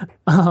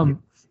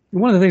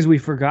 one of the things we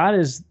forgot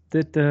is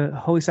that the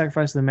holy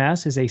sacrifice of the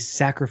Mass is a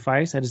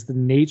sacrifice. That is the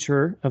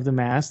nature of the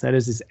Mass. That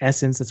is its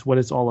essence. That's what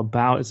it's all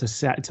about.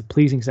 It's a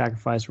pleasing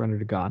sacrifice rendered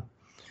to God.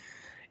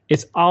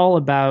 It's all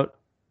about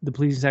the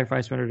pleasing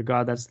sacrifice rendered to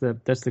God. That's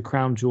the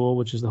crown jewel,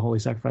 which is the holy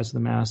sacrifice of the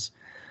Mass.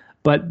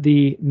 But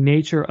the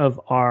nature of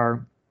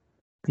our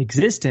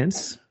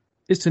existence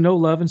is to know,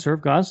 love, and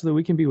serve God so that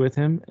we can be with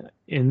Him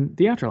in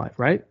the afterlife,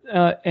 right?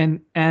 And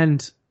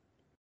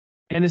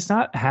it's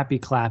not happy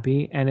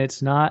clappy, and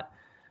it's not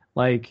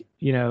like,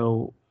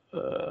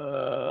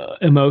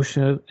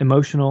 emotive.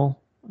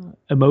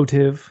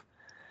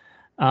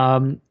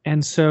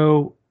 And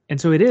so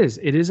it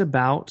is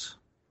about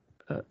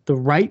the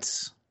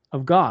rights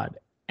of God.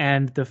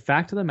 And the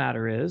fact of the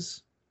matter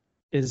is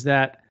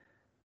that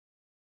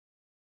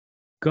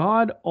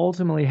God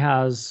ultimately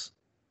as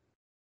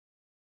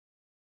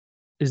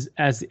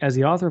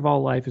the author of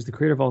all life, as the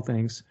creator of all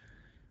things,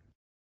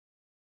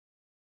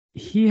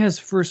 He has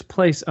first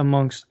place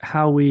amongst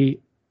how we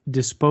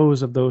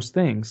dispose of those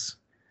things.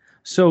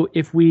 So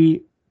if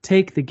we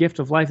take the gift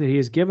of life that He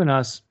has given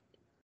us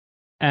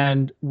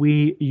and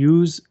we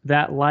use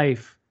that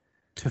life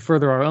to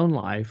further our own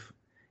life,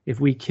 if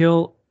we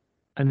kill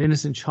an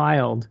innocent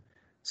child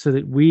so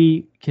that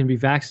we can be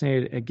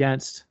vaccinated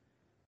against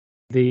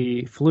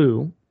the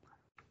flu,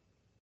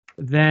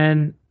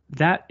 then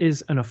that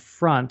is an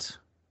affront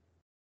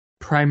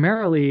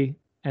primarily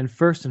and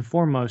first and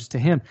foremost to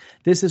Him.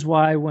 This is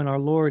why when our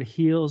Lord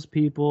heals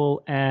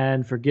people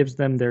and forgives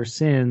them their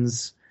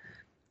sins,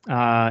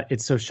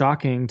 it's so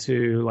shocking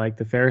to like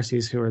the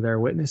Pharisees who are there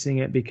witnessing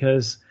it,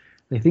 because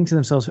they think to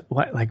themselves,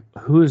 "What? Like,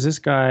 who is this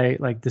guy?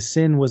 Like, the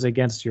sin was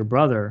against your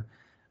brother.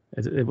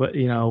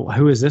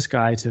 Who is this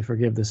guy to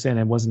forgive the sin?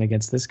 It wasn't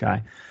against this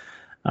guy."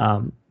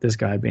 This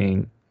guy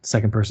being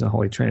second person of the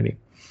Holy Trinity.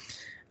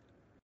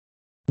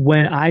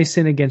 When I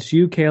sin against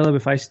you, Caleb,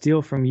 if I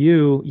steal from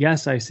you,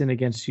 yes, I sin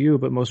against you,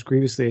 but most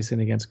grievously I sin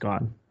against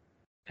God.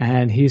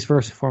 And He's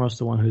first and foremost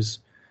the one who's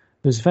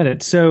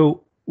offended.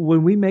 So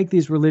when we make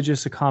these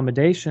religious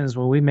accommodations,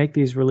 when we make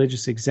these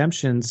religious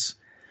exemptions,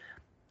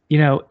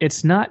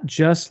 it's not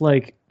just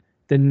like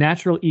the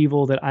natural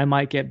evil that I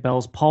might get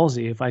Bell's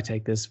palsy if I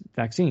take this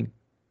vaccine.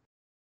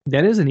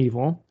 That is an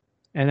evil,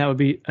 and that would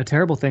be a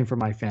terrible thing for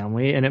my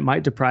family, and it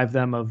might deprive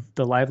them of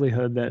the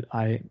livelihood that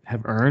I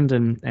have earned,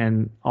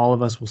 and all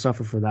of us will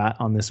suffer for that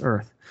on this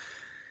earth.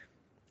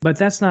 But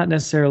that's not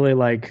necessarily,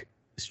 like,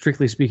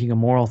 strictly speaking, a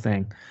moral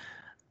thing.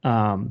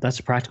 That's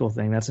a practical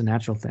thing. That's a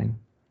natural thing.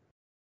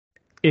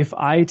 If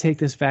I take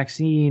this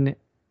vaccine,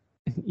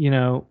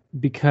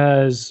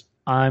 because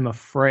I'm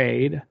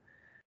afraid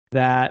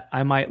that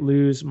I might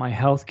lose my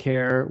health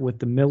care with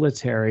the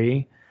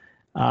military,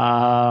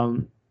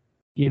 and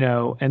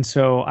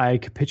so I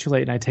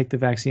capitulate and I take the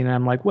vaccine, and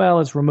I'm like, well,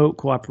 it's remote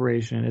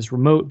cooperation. It's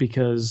remote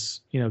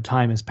because,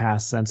 time has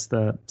passed since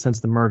the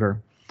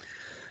murder.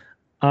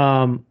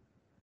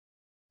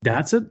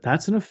 That's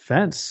an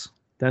offense.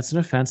 That's an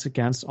offense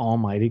against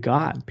Almighty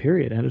God,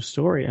 period. End of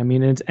story. I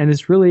mean,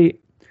 it's really,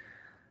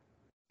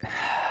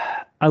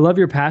 I love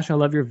your passion. I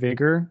love your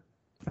vigor.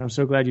 I'm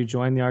so glad you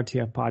joined the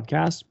RTF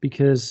podcast,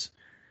 because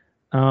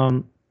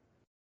now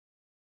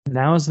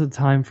is the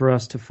time for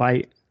us to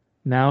fight.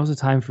 Now is the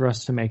time for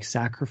us to make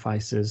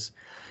sacrifices.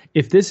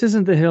 If this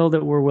isn't the hill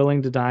that we're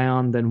willing to die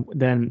on,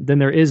 then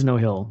there is no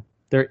hill.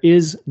 There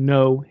is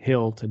no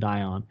hill to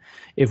die on.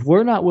 If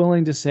we're not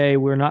willing to say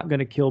we're not going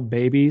to kill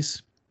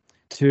babies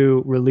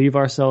to relieve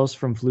ourselves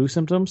from flu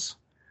symptoms,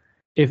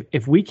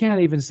 if we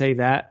can't even say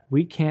that,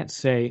 we can't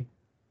say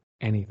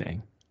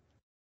anything.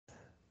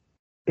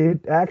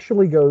 It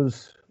actually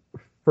goes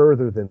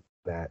further than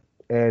that.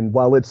 And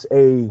while this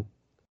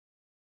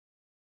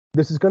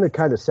is going to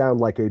kind of sound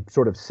like a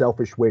sort of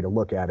selfish way to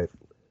look at it,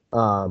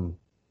 and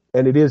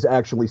it is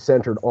actually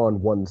centered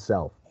on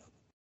oneself.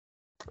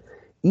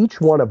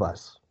 Each one of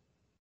us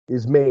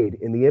is made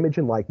in the image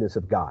and likeness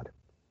of God.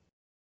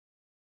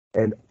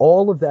 And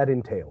all of that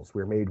entails,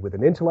 we're made with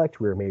an intellect,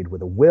 we're made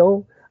with a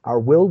will. Our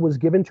will was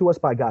given to us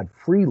by God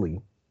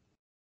freely.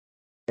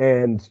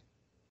 And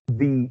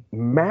the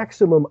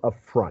maximum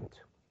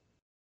affront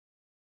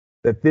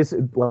that this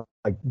is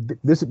like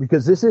this,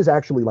 because this is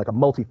actually like a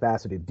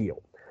multifaceted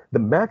deal. The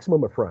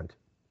maximum affront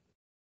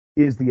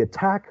is the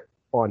attack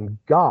on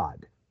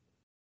God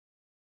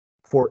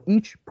for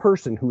each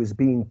person who is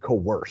being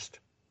coerced.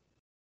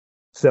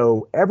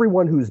 So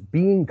everyone who's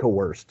being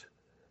coerced,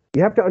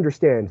 you have to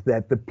understand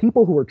that the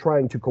people who are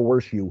trying to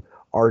coerce you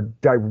are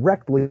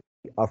directly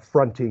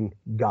affronting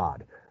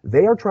God.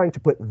 They are trying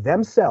to put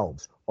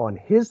themselves on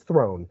His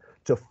throne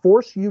to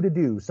force you to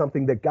do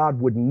something that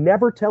God would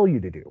never tell you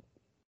to do.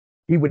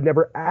 He would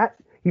never I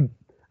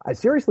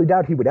seriously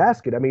doubt He would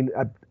ask it. I mean,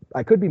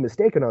 I could be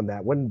mistaken on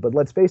that one, but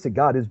let's face it,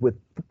 God is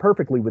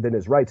perfectly within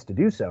His rights to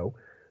do so,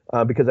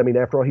 because, I mean,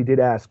 after all, He did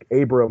ask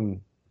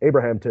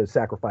Abraham to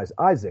sacrifice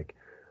Isaac,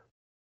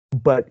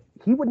 but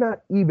He would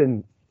not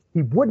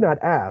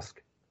ask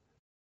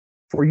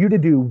for you to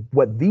do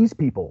what these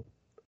people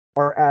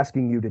are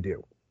asking you to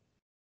do.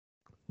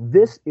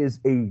 This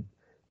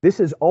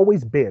has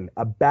always been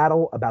a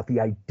battle about the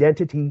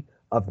identity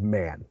of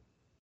man.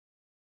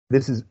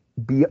 This is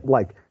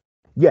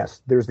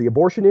yes, there's the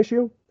abortion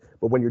issue,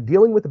 but when you're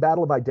dealing with the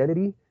battle of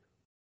identity,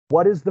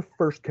 what is the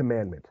first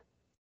commandment?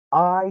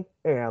 I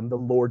am the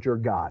Lord your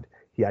God.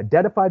 He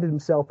identified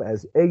himself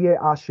as Eye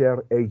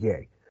Asher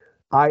Eye.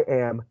 I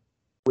am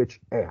which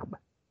am.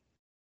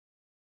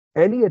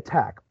 Any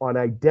attack on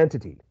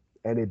identity,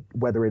 and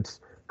whether it's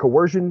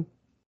coercion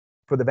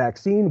for the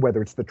vaccine,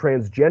 whether it's the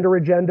transgender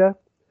agenda,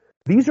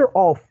 these are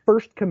all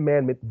First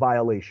Commandment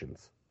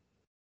violations.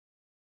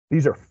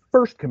 These are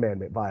First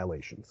Commandment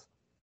violations.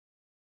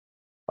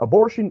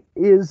 Abortion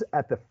is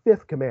at the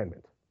Fifth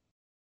Commandment.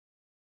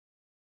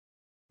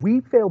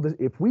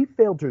 If we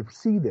fail to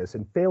see this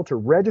and fail to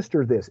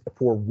register this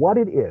for what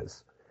it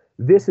is,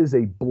 this is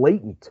a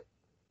blatant,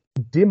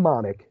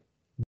 demonic,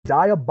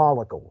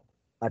 diabolical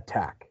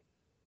attack.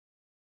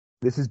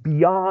 This is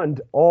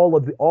beyond all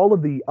of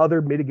the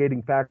other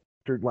mitigating factors.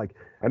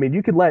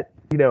 You could let,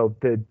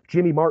 the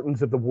Jimmy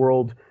Martins of the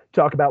world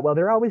talk about, well,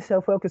 they're always so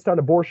focused on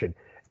abortion.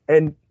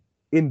 And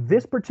in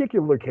this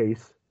particular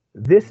case,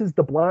 this is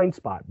the blind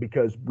spot,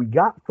 because we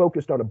got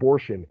focused on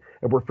abortion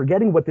and we're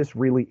forgetting what this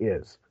really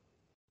is.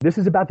 This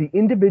is about the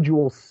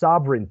individual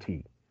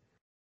sovereignty,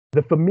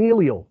 the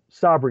familial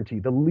sovereignty,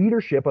 the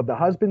leadership of the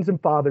husbands and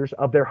fathers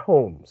of their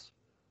homes,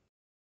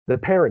 the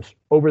parents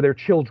over their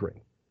children.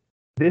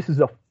 This is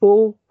a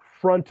full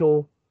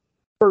frontal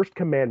First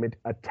Commandment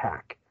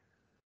attack.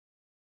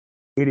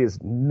 It is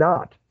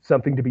not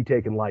something to be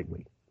taken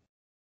lightly.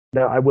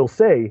 Now, I will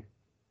say,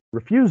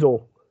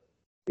 refusal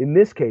in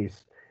this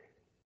case,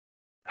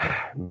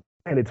 and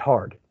it's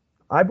hard.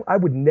 I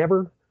would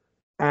never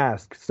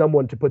ask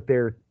someone to put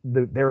their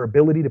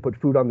ability to put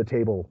food on the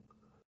table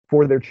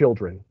for their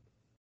children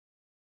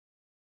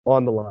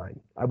on the line.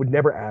 I would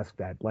never ask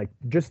that.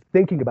 Just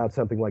thinking about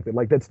something like that,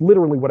 that's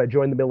literally what I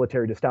joined the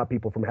military to stop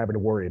people from having to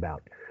worry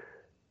about.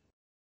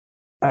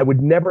 I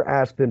would never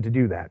ask them to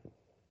do that.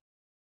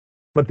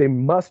 But they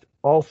must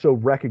also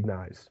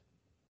recognize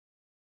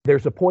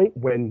there's a point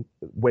when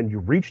you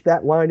reach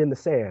that line in the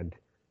sand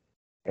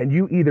and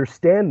you either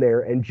stand there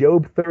and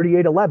Job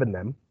 38:11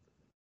 them,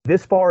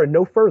 this far and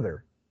no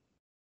further,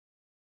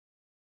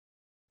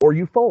 or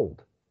you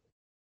fold.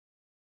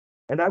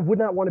 And I would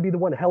not want to be the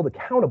one held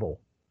accountable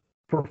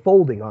for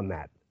folding on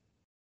that.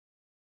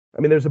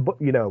 There's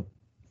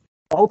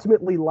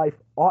ultimately life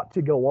ought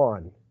to go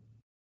on.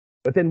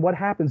 But then what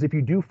happens if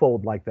you do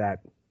fold like that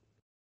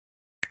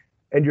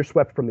and you're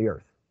swept from the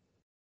earth?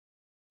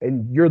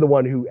 And you're the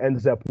one who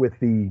ends up with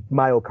the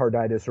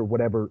myocarditis or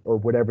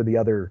whatever the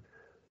other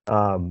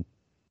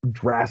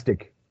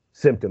drastic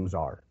symptoms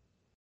are.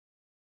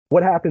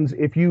 What happens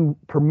if you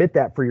permit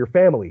that for your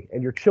family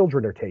and your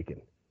children are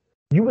taken?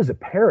 You as a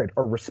parent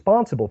are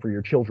responsible for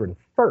your children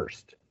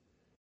first.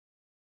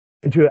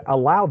 And to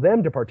allow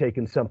them to partake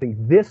in something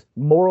this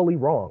morally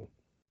wrong.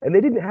 And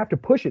they didn't have to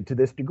push it to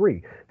this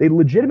degree. They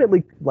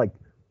legitimately,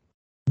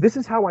 this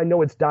is how I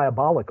know it's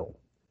diabolical.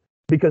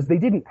 Because they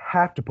didn't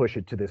have to push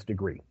it to this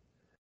degree.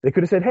 They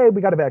could have said, hey,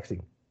 we got a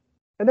vaccine.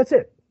 And that's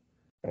it.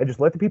 And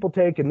just let the people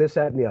take and this,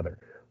 that, and the other.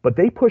 But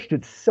they pushed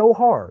it so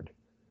hard.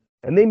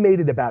 And they made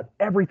it about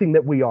everything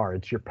that we are.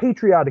 It's your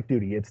patriotic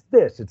duty. It's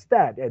this, it's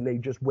that. And they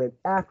just went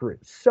after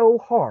it so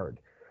hard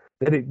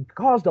that it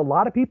caused a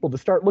lot of people to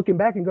start looking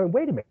back and going,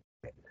 wait a minute.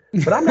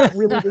 But I'm not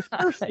really this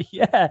person.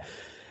 Yeah.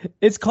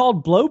 It's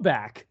called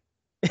blowback.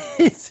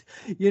 If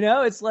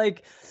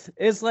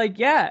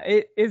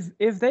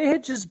they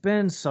had just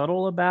been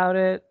subtle about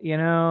it,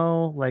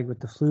 like with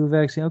the flu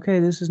vaccine, okay,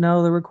 this is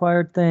now the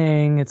required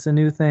thing. It's a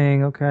new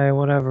thing. Okay,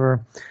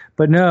 whatever.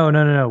 But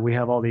no. We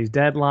have all these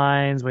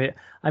deadlines.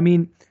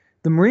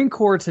 The Marine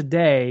Corps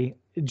today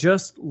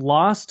just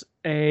lost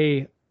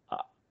a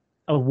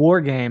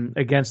war game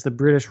against the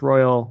British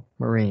Royal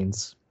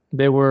Marines.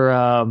 They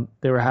were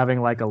having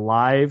a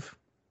live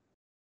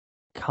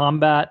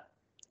combat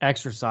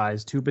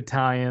exercise, 2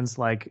 battalions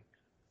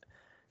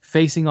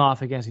facing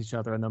off against each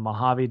other in the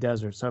Mojave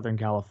Desert, Southern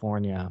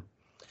California.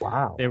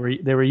 Wow. They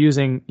were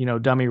using,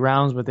 dummy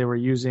rounds, but they were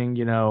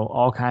using,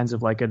 all kinds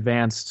of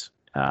advanced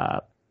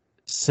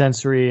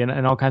sensory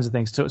and all kinds of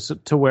things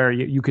to where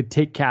you could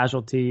take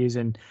casualties,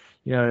 and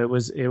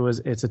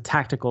it's a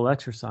tactical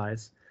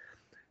exercise.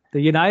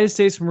 The United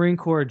States Marine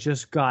Corps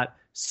just got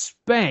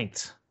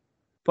spanked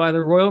by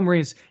the Royal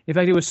Marines. In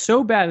fact, it was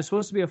so bad. It was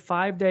supposed to be a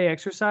 5-day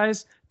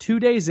exercise.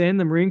 2 days in,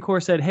 the Marine Corps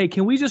said, hey,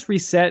 can we just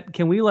reset?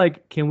 Can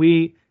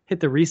we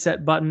hit the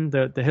reset button,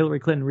 the Hillary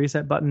Clinton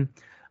reset button,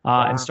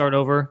 and start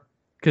over?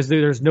 Because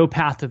there's no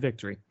path to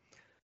victory.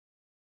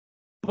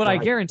 But I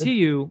guarantee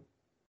you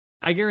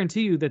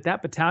that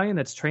battalion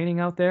that's training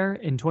out there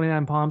in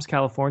 29 Palms,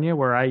 California,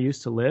 where I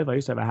used to live, I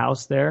used to have a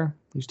house there,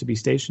 used to be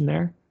stationed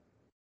there.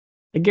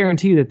 I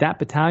guarantee you that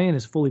battalion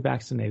is fully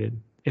vaccinated.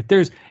 If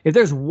there's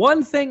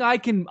one thing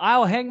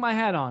I'll hang my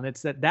hat on,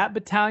 it's that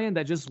battalion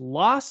that just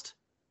lost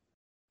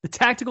the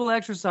tactical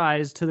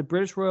exercise to the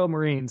British Royal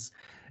Marines,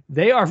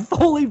 they are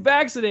fully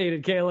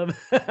vaccinated, Caleb.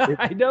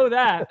 I know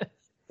that.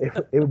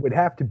 It would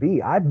have to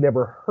be. I've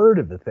never heard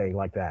of a thing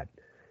like that.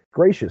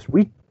 Gracious,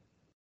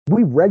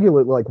 we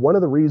regularly, like, one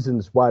of the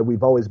reasons why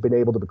we've always been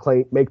able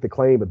to make the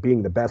claim of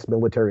being the best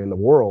military in the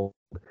world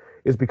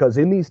is because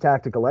in these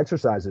tactical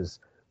exercises,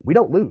 we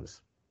don't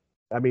lose.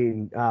 I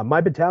mean, my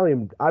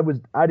battalion, I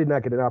did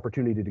not get an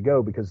opportunity to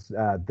go because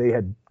they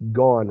had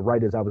gone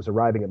right as I was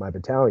arriving at my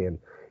battalion.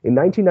 In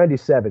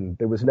 1997,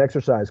 there was an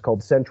exercise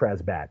called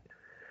Centras Bat,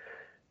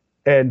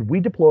 and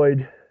we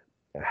deployed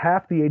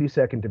half the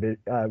 82nd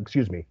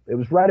Division. It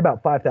was right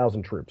about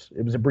 5,000 troops.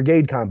 It was a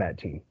brigade combat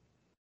team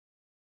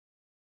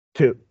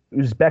to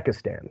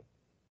Uzbekistan.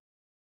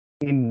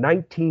 In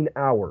 19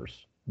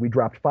 hours, we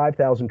dropped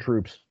 5,000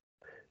 troops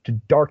to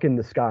darken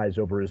the skies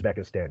over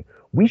Uzbekistan.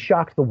 We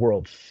shocked the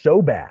world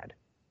so bad.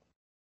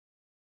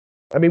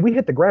 I mean, we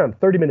hit the ground.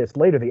 30 minutes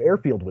later, the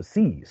airfield was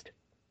seized.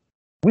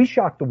 We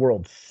shocked the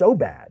world so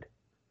bad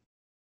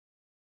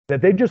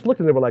that they just looked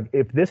and they were like,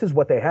 if this is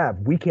what they have,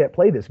 we can't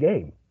play this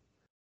game.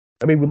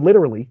 I mean, we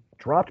literally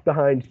dropped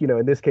behind,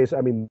 in this case,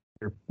 I mean,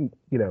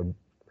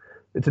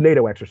 it's a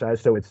NATO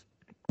exercise, so it's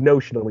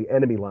notionally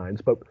enemy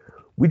lines, but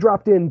we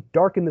dropped in,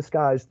 darkened the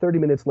skies. 30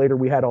 minutes later,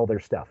 we had all their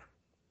stuff.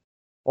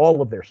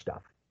 All of their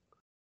stuff.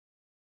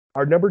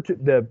 Our number two,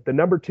 the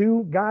number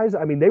two guys,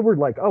 I mean, they were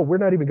like, oh, we're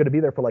not even going to be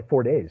there for like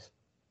 4 days.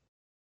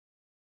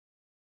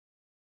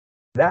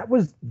 That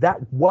was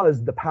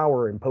the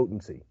power and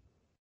potency.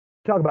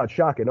 Talk about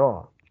shock and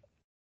awe.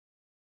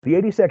 The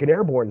 82nd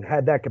Airborne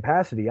had that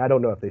capacity. I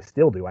don't know if they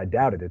still do. I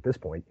doubt it at this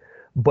point.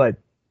 But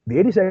the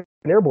 82nd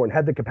Airborne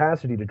had the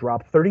capacity to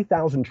drop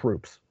 30,000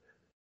 troops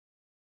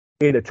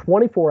in a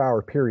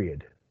 24-hour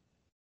period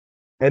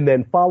and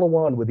then follow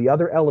on with the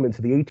other elements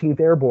of the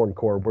 18th Airborne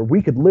Corps, where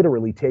we could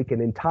literally take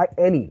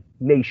any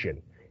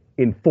nation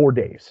in 4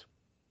 days.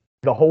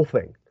 The whole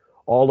thing.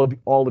 All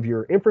of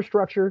your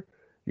infrastructure,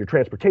 your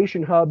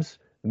transportation hubs,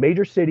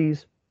 major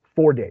cities,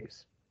 4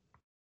 days.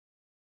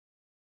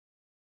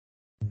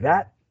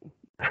 That,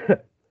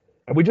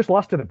 and we just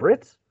lost to the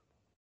Brits?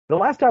 The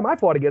last time I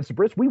fought against the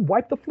Brits, we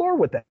wiped the floor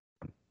with them.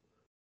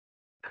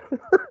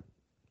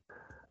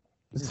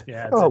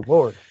 Yeah,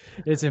 Lord.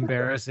 It's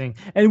embarrassing.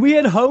 And we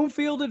had home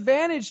field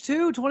advantage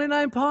too.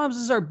 29 Palms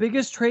is our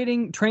biggest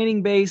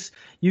training base.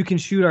 You can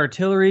shoot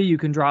artillery, you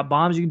can drop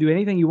bombs, you can do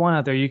anything you want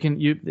out there.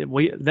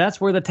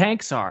 That's where the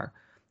tanks are.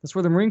 That's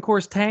where the Marine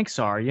Corps tanks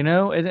are,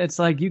 It's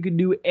like you could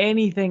do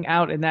anything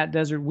out in that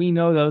desert. We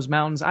know those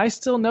mountains. I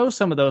still know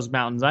some of those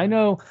mountains. I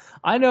know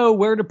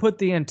where to put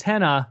the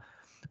antenna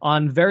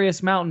on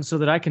various mountains so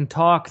that I can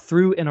talk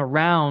through and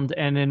around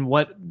and in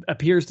what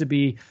appears to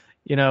be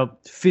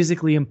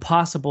physically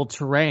impossible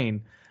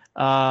terrain.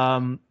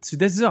 So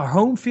this is our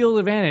home field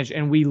advantage,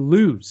 and we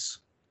lose.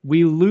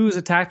 We lose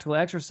a tactical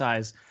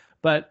exercise.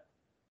 But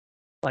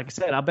like I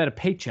said, I'll bet a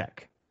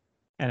paycheck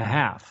and a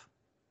half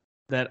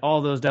that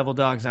all those devil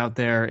dogs out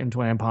there in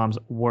 29 Palms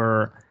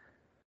were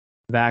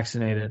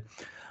vaccinated.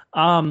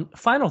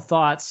 Final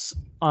thoughts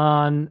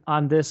on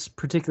this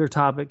particular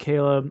topic,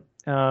 Caleb.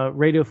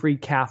 Radio Free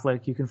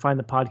Catholic. You can find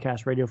the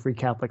podcast Radio Free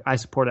Catholic. I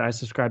support it. I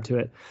subscribe to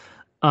it.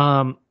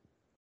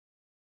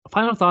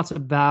 Final thoughts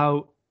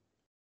about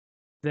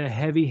the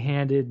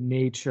heavy-handed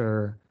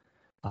nature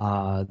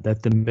that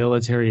the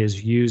military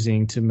is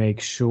using to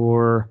make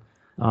sure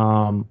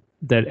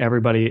that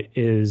everybody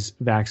is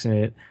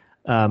vaccinated.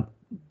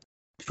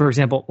 For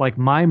example, like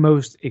my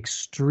most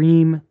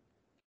extreme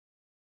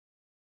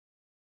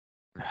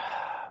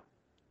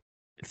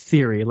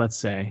theory, let's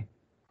say,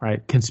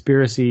 right,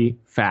 conspiracy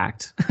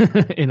fact,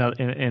 in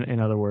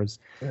other words,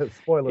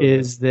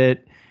 is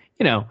that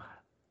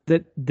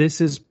that this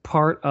is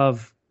part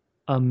of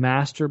a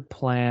master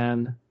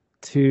plan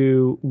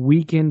to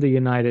weaken the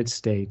United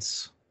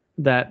States,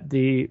 that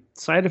the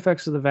side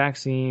effects of the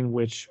vaccine,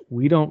 which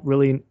we don't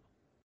really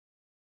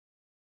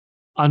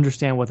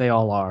understand what they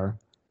all are,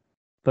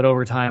 but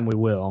over time we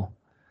will,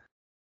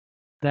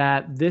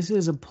 that this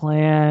is a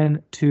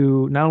plan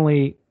to not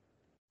only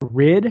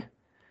rid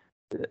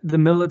the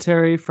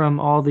military from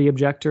all the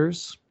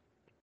objectors,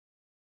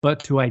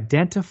 but to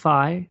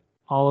identify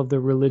all of the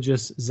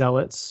religious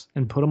zealots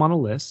and put them on a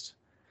list,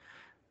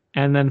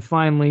 and then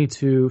finally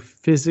to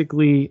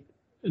physically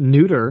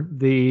neuter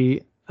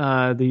the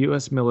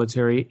U.S.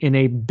 military in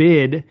a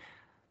bid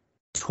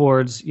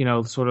towards,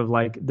 sort of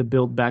like the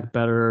Build Back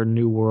Better,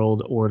 New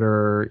World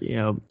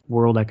Order,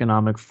 World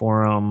Economic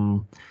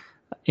Forum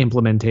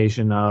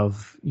implementation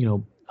of,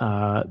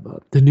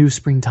 the new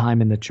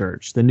springtime in the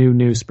church, the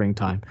new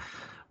springtime,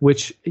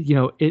 which,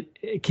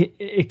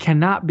 it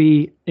cannot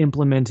be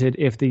implemented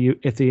if the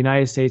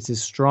United States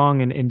is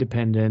strong and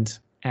independent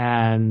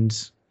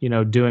and,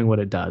 doing what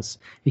it does.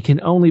 It can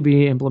only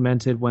be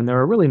implemented when there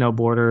are really no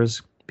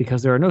borders,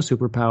 because there are no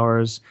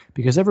superpowers,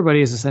 because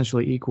everybody is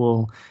essentially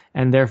equal,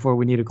 and therefore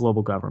we need a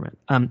global government.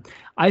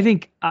 I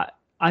think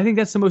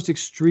that's the most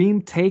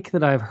extreme take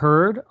that I've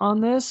heard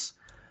on this,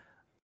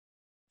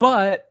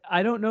 but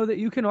I don't know that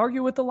you can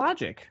argue with the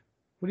logic.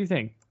 What do you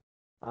think?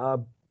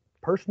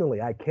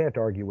 Personally, I can't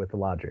argue with the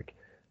logic.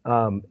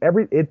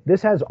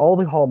 This has all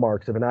the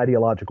hallmarks of an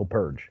ideological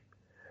purge.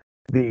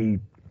 The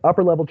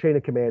upper level chain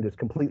of command is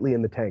completely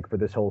in the tank for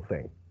this whole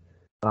thing.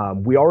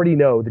 We already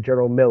know that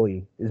General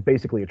Milley is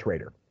basically a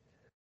traitor.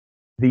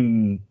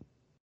 You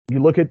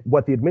look at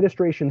what the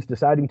administration's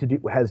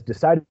has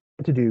decided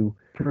to do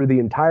through the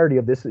entirety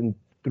of this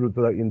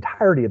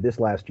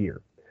last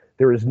year.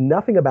 There is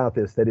nothing about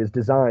this that is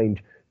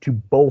designed to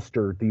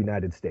bolster the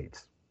United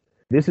States.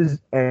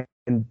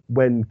 And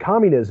when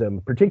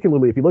communism,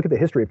 particularly if you look at the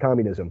history of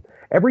communism,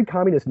 every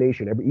communist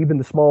nation, even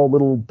the small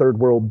little third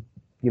world,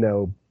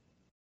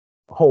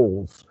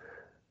 holes,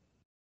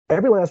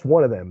 every last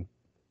one of them,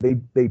 they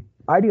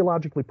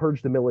ideologically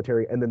purge the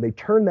military and then they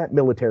turn that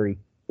military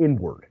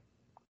inward.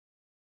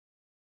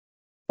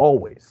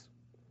 Always.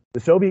 The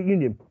Soviet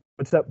Union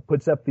puts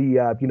up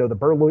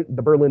the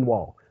Berlin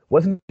Wall. It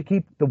wasn't to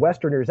keep the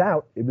Westerners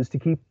out, it was to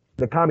keep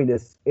the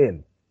communists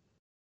in.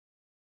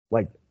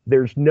 Like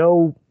there's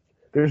no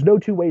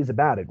two ways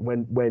about it.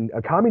 When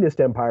a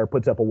communist empire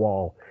puts up a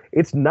wall,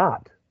 it's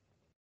not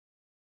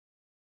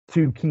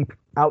to keep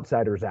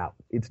outsiders out.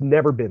 It's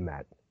never been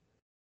that.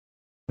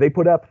 They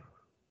put up,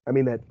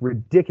 that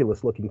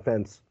ridiculous looking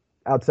fence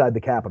outside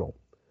the Capitol.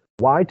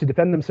 Why? To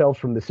defend themselves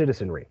from the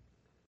citizenry.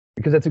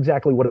 Because that's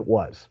exactly what it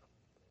was.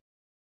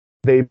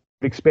 They've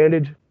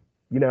expanded,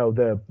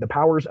 the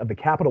powers of the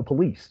Capitol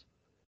Police.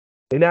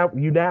 You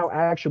now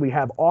actually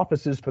have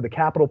offices for the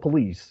Capitol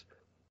Police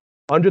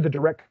under the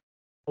direct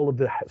control of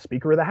the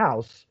Speaker of the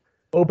House,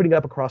 opening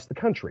up across the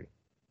country.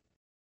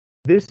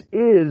 This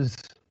is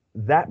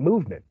that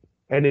movement.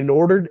 And in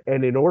order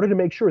to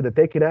make sure that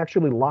they can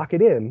actually lock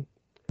it in,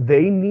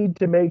 they need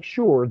to make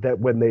sure that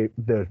when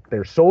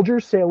their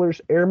soldiers, sailors,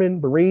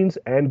 airmen, Marines,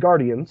 and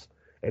Guardians,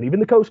 and even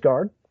the Coast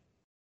Guard,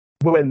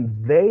 when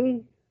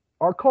they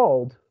are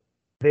called,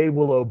 they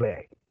will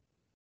obey.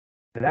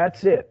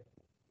 That's it.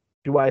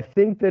 Do I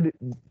think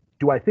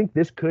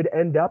this could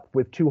end up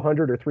with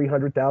 200 or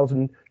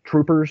 300,000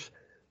 troopers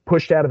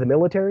pushed out of the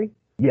military?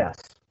 Yes.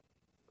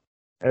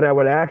 And I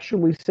would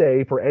actually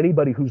say for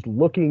anybody who's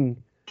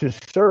looking to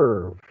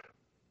serve,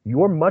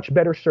 you're much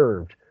better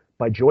served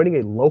by joining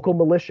a local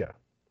militia,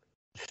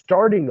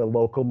 starting a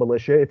local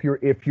militia if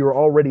you're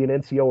already an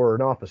NCO or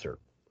an officer,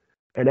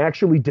 and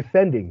actually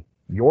defending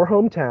your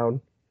hometown,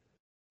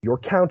 your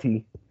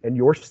county, and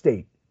your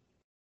state.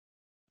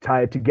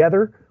 Tie it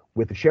together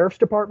with the sheriff's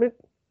department,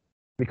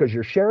 because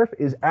your sheriff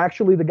is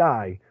actually the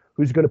guy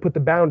who's going to put the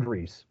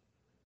boundaries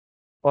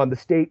on the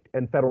state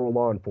and federal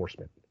law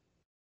enforcement.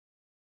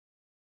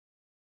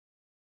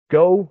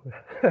 Go,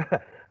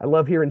 I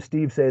love hearing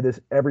Steve say this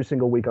every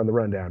single week on the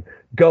rundown,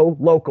 go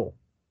local.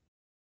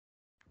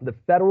 The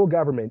federal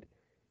government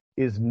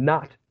is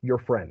not your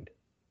friend.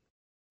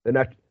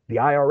 The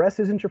IRS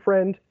isn't your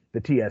friend.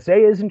 The TSA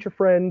isn't your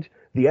friend.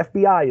 The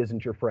FBI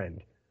isn't your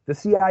friend. The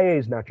CIA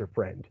is not your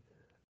friend.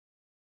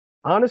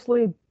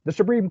 Honestly, the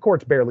Supreme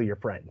Court's barely your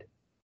friend.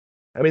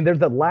 They're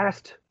the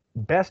last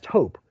best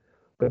hope,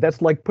 but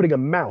that's like putting a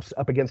mouse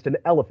up against an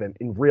elephant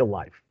in real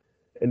life.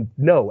 And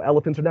no,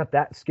 elephants are not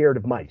that scared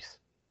of mice.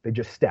 They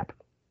just step.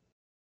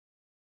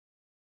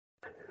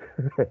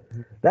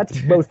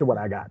 That's most of what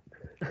I got.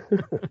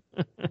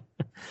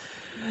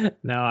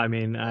 No,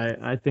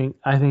 I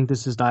think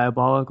this is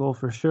diabolical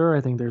for sure.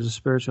 I think there's a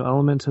spiritual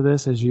element to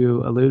this, as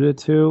you alluded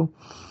to.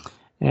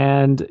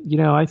 And,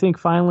 I think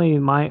finally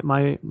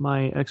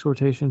my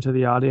exhortation to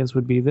the audience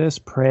would be this: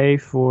 pray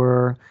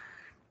for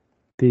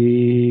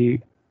the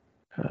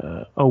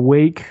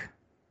awake,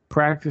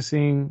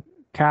 practicing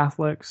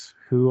Catholics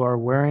who are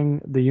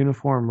wearing the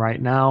uniform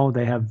right now.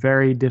 They have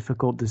very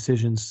difficult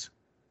decisions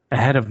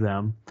ahead of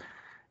them.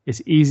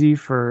 It's easy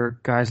for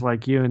guys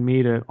like you and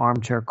me to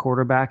armchair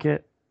quarterback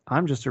it.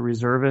 I'm just a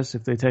reservist.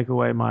 If they take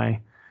away my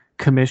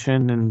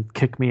commission and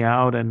kick me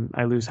out and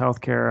I lose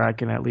health care, I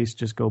can at least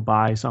just go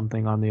buy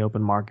something on the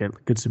open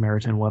market, Good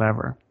Samaritan,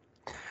 whatever.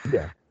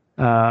 Yeah.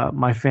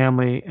 My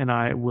family and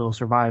I will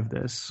survive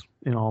this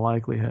in all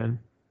likelihood.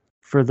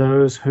 For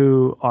those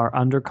who are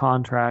under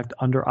contract,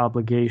 under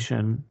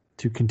obligation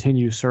to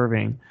continue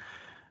serving,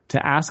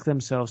 to ask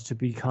themselves to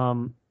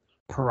become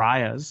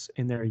pariahs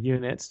in their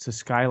units, to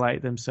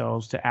skylight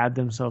themselves, to add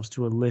themselves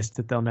to a list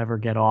that they'll never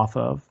get off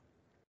of,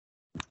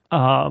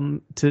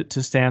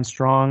 to stand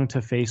strong,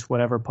 to face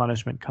whatever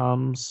punishment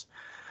comes.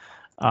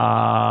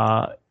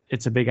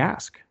 It's a big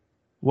ask.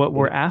 What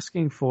we're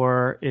asking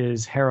for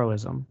is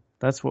heroism.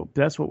 That's what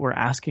we're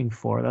asking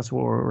for. That's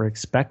what we're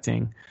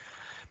expecting.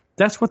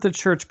 That's what the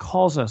church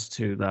calls us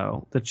to,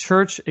 though. The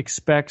church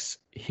expects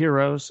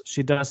heroes.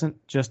 She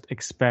doesn't just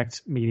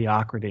expect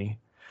mediocrity.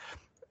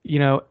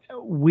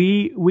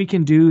 We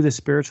can do the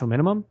spiritual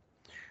minimum.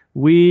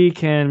 We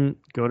can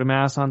go to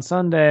Mass on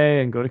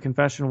Sunday and go to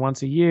confession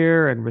once a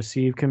year and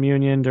receive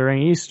communion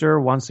during Easter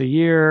once a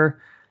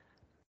year.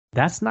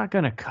 That's not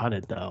going to cut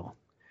it, though.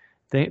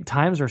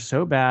 Times are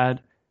so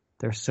bad.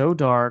 They're so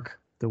dark.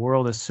 The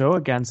world is so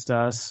against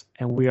us,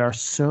 and we are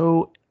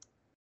so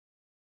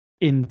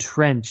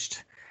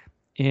entrenched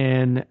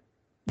in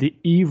the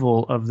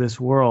evil of this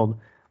world.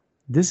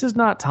 This is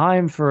not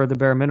time for the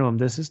bare minimum.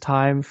 This is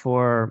time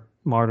for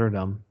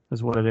martyrdom,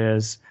 is what it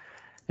is.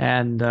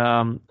 And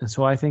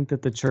so I think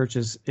that the church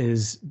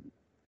is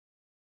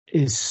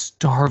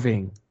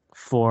starving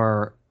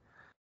for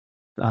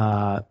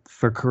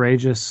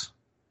courageous,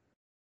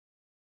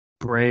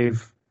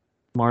 brave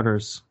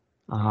martyrs.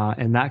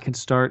 And that can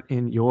start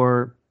in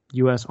your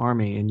U.S.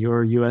 Army, in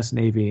your U.S.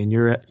 Navy, in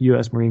your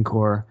U.S. Marine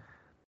Corps.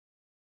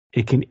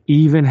 It can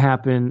even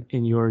happen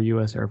in your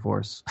U.S. Air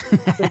Force.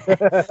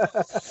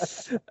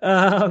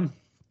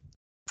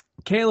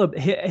 Caleb,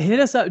 hit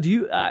us up.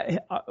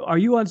 Are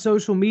you on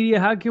social media?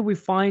 How can we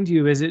find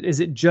you? Is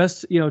it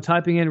just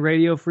typing in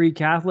Radio Free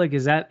Catholic?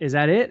 Is that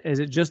it? Is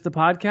it just the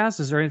podcast?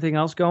 Is there anything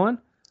else going?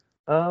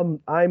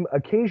 I'm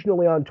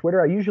occasionally on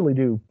Twitter. I usually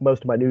do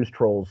most of my news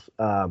trolls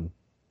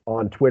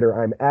on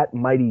Twitter. I'm at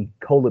Mighty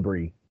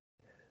Colibri,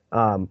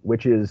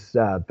 which is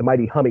the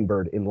mighty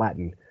hummingbird in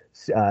Latin,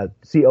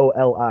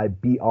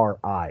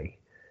 Colibri.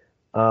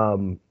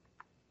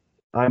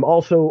 I'm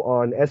also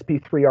on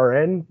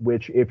SP3RN,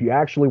 which if you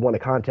actually want to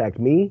contact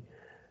me,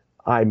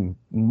 I'm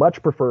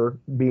much prefer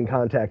being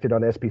contacted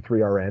on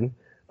SP3RN.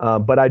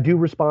 But I do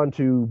respond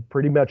to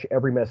pretty much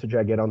every message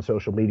I get on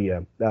social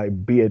media,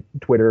 be it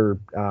Twitter,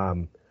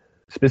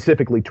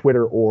 specifically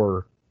Twitter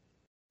or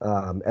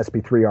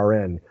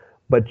SP3RN.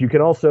 But you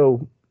can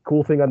also,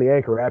 cool thing on the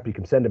Anchor app, you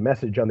can send a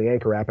message on the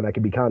Anchor app and I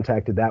can be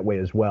contacted that way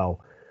as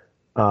well.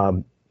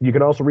 You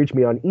can also reach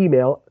me on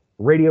email,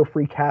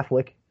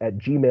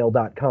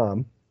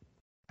 radiofreecatholic@gmail.com.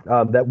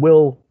 That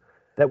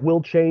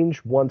will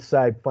change once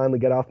I finally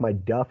get off my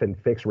duff and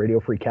fix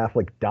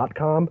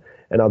radiofreecatholic.com,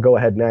 and I'll go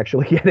ahead and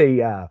actually get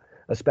a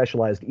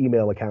specialized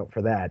email account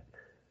for that.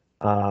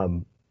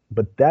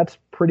 But that's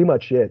pretty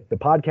much it. The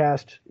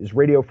podcast is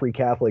Radio Free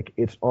Catholic.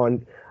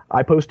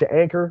 I post to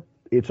Anchor.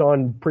 It's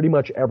on pretty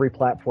much every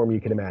platform you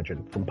can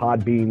imagine, from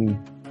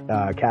Podbean,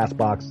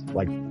 Castbox.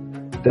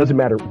 Doesn't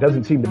matter.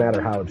 Doesn't seem to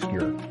matter how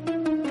obscure.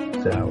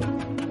 So.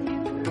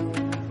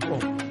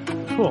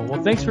 Cool.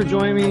 Well, thanks for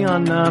joining me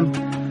on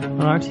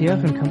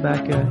RTF, and come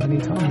back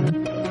anytime,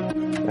 man.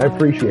 I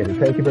appreciate it.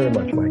 Thank you very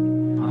much, Mike.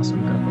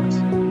 Awesome. God bless.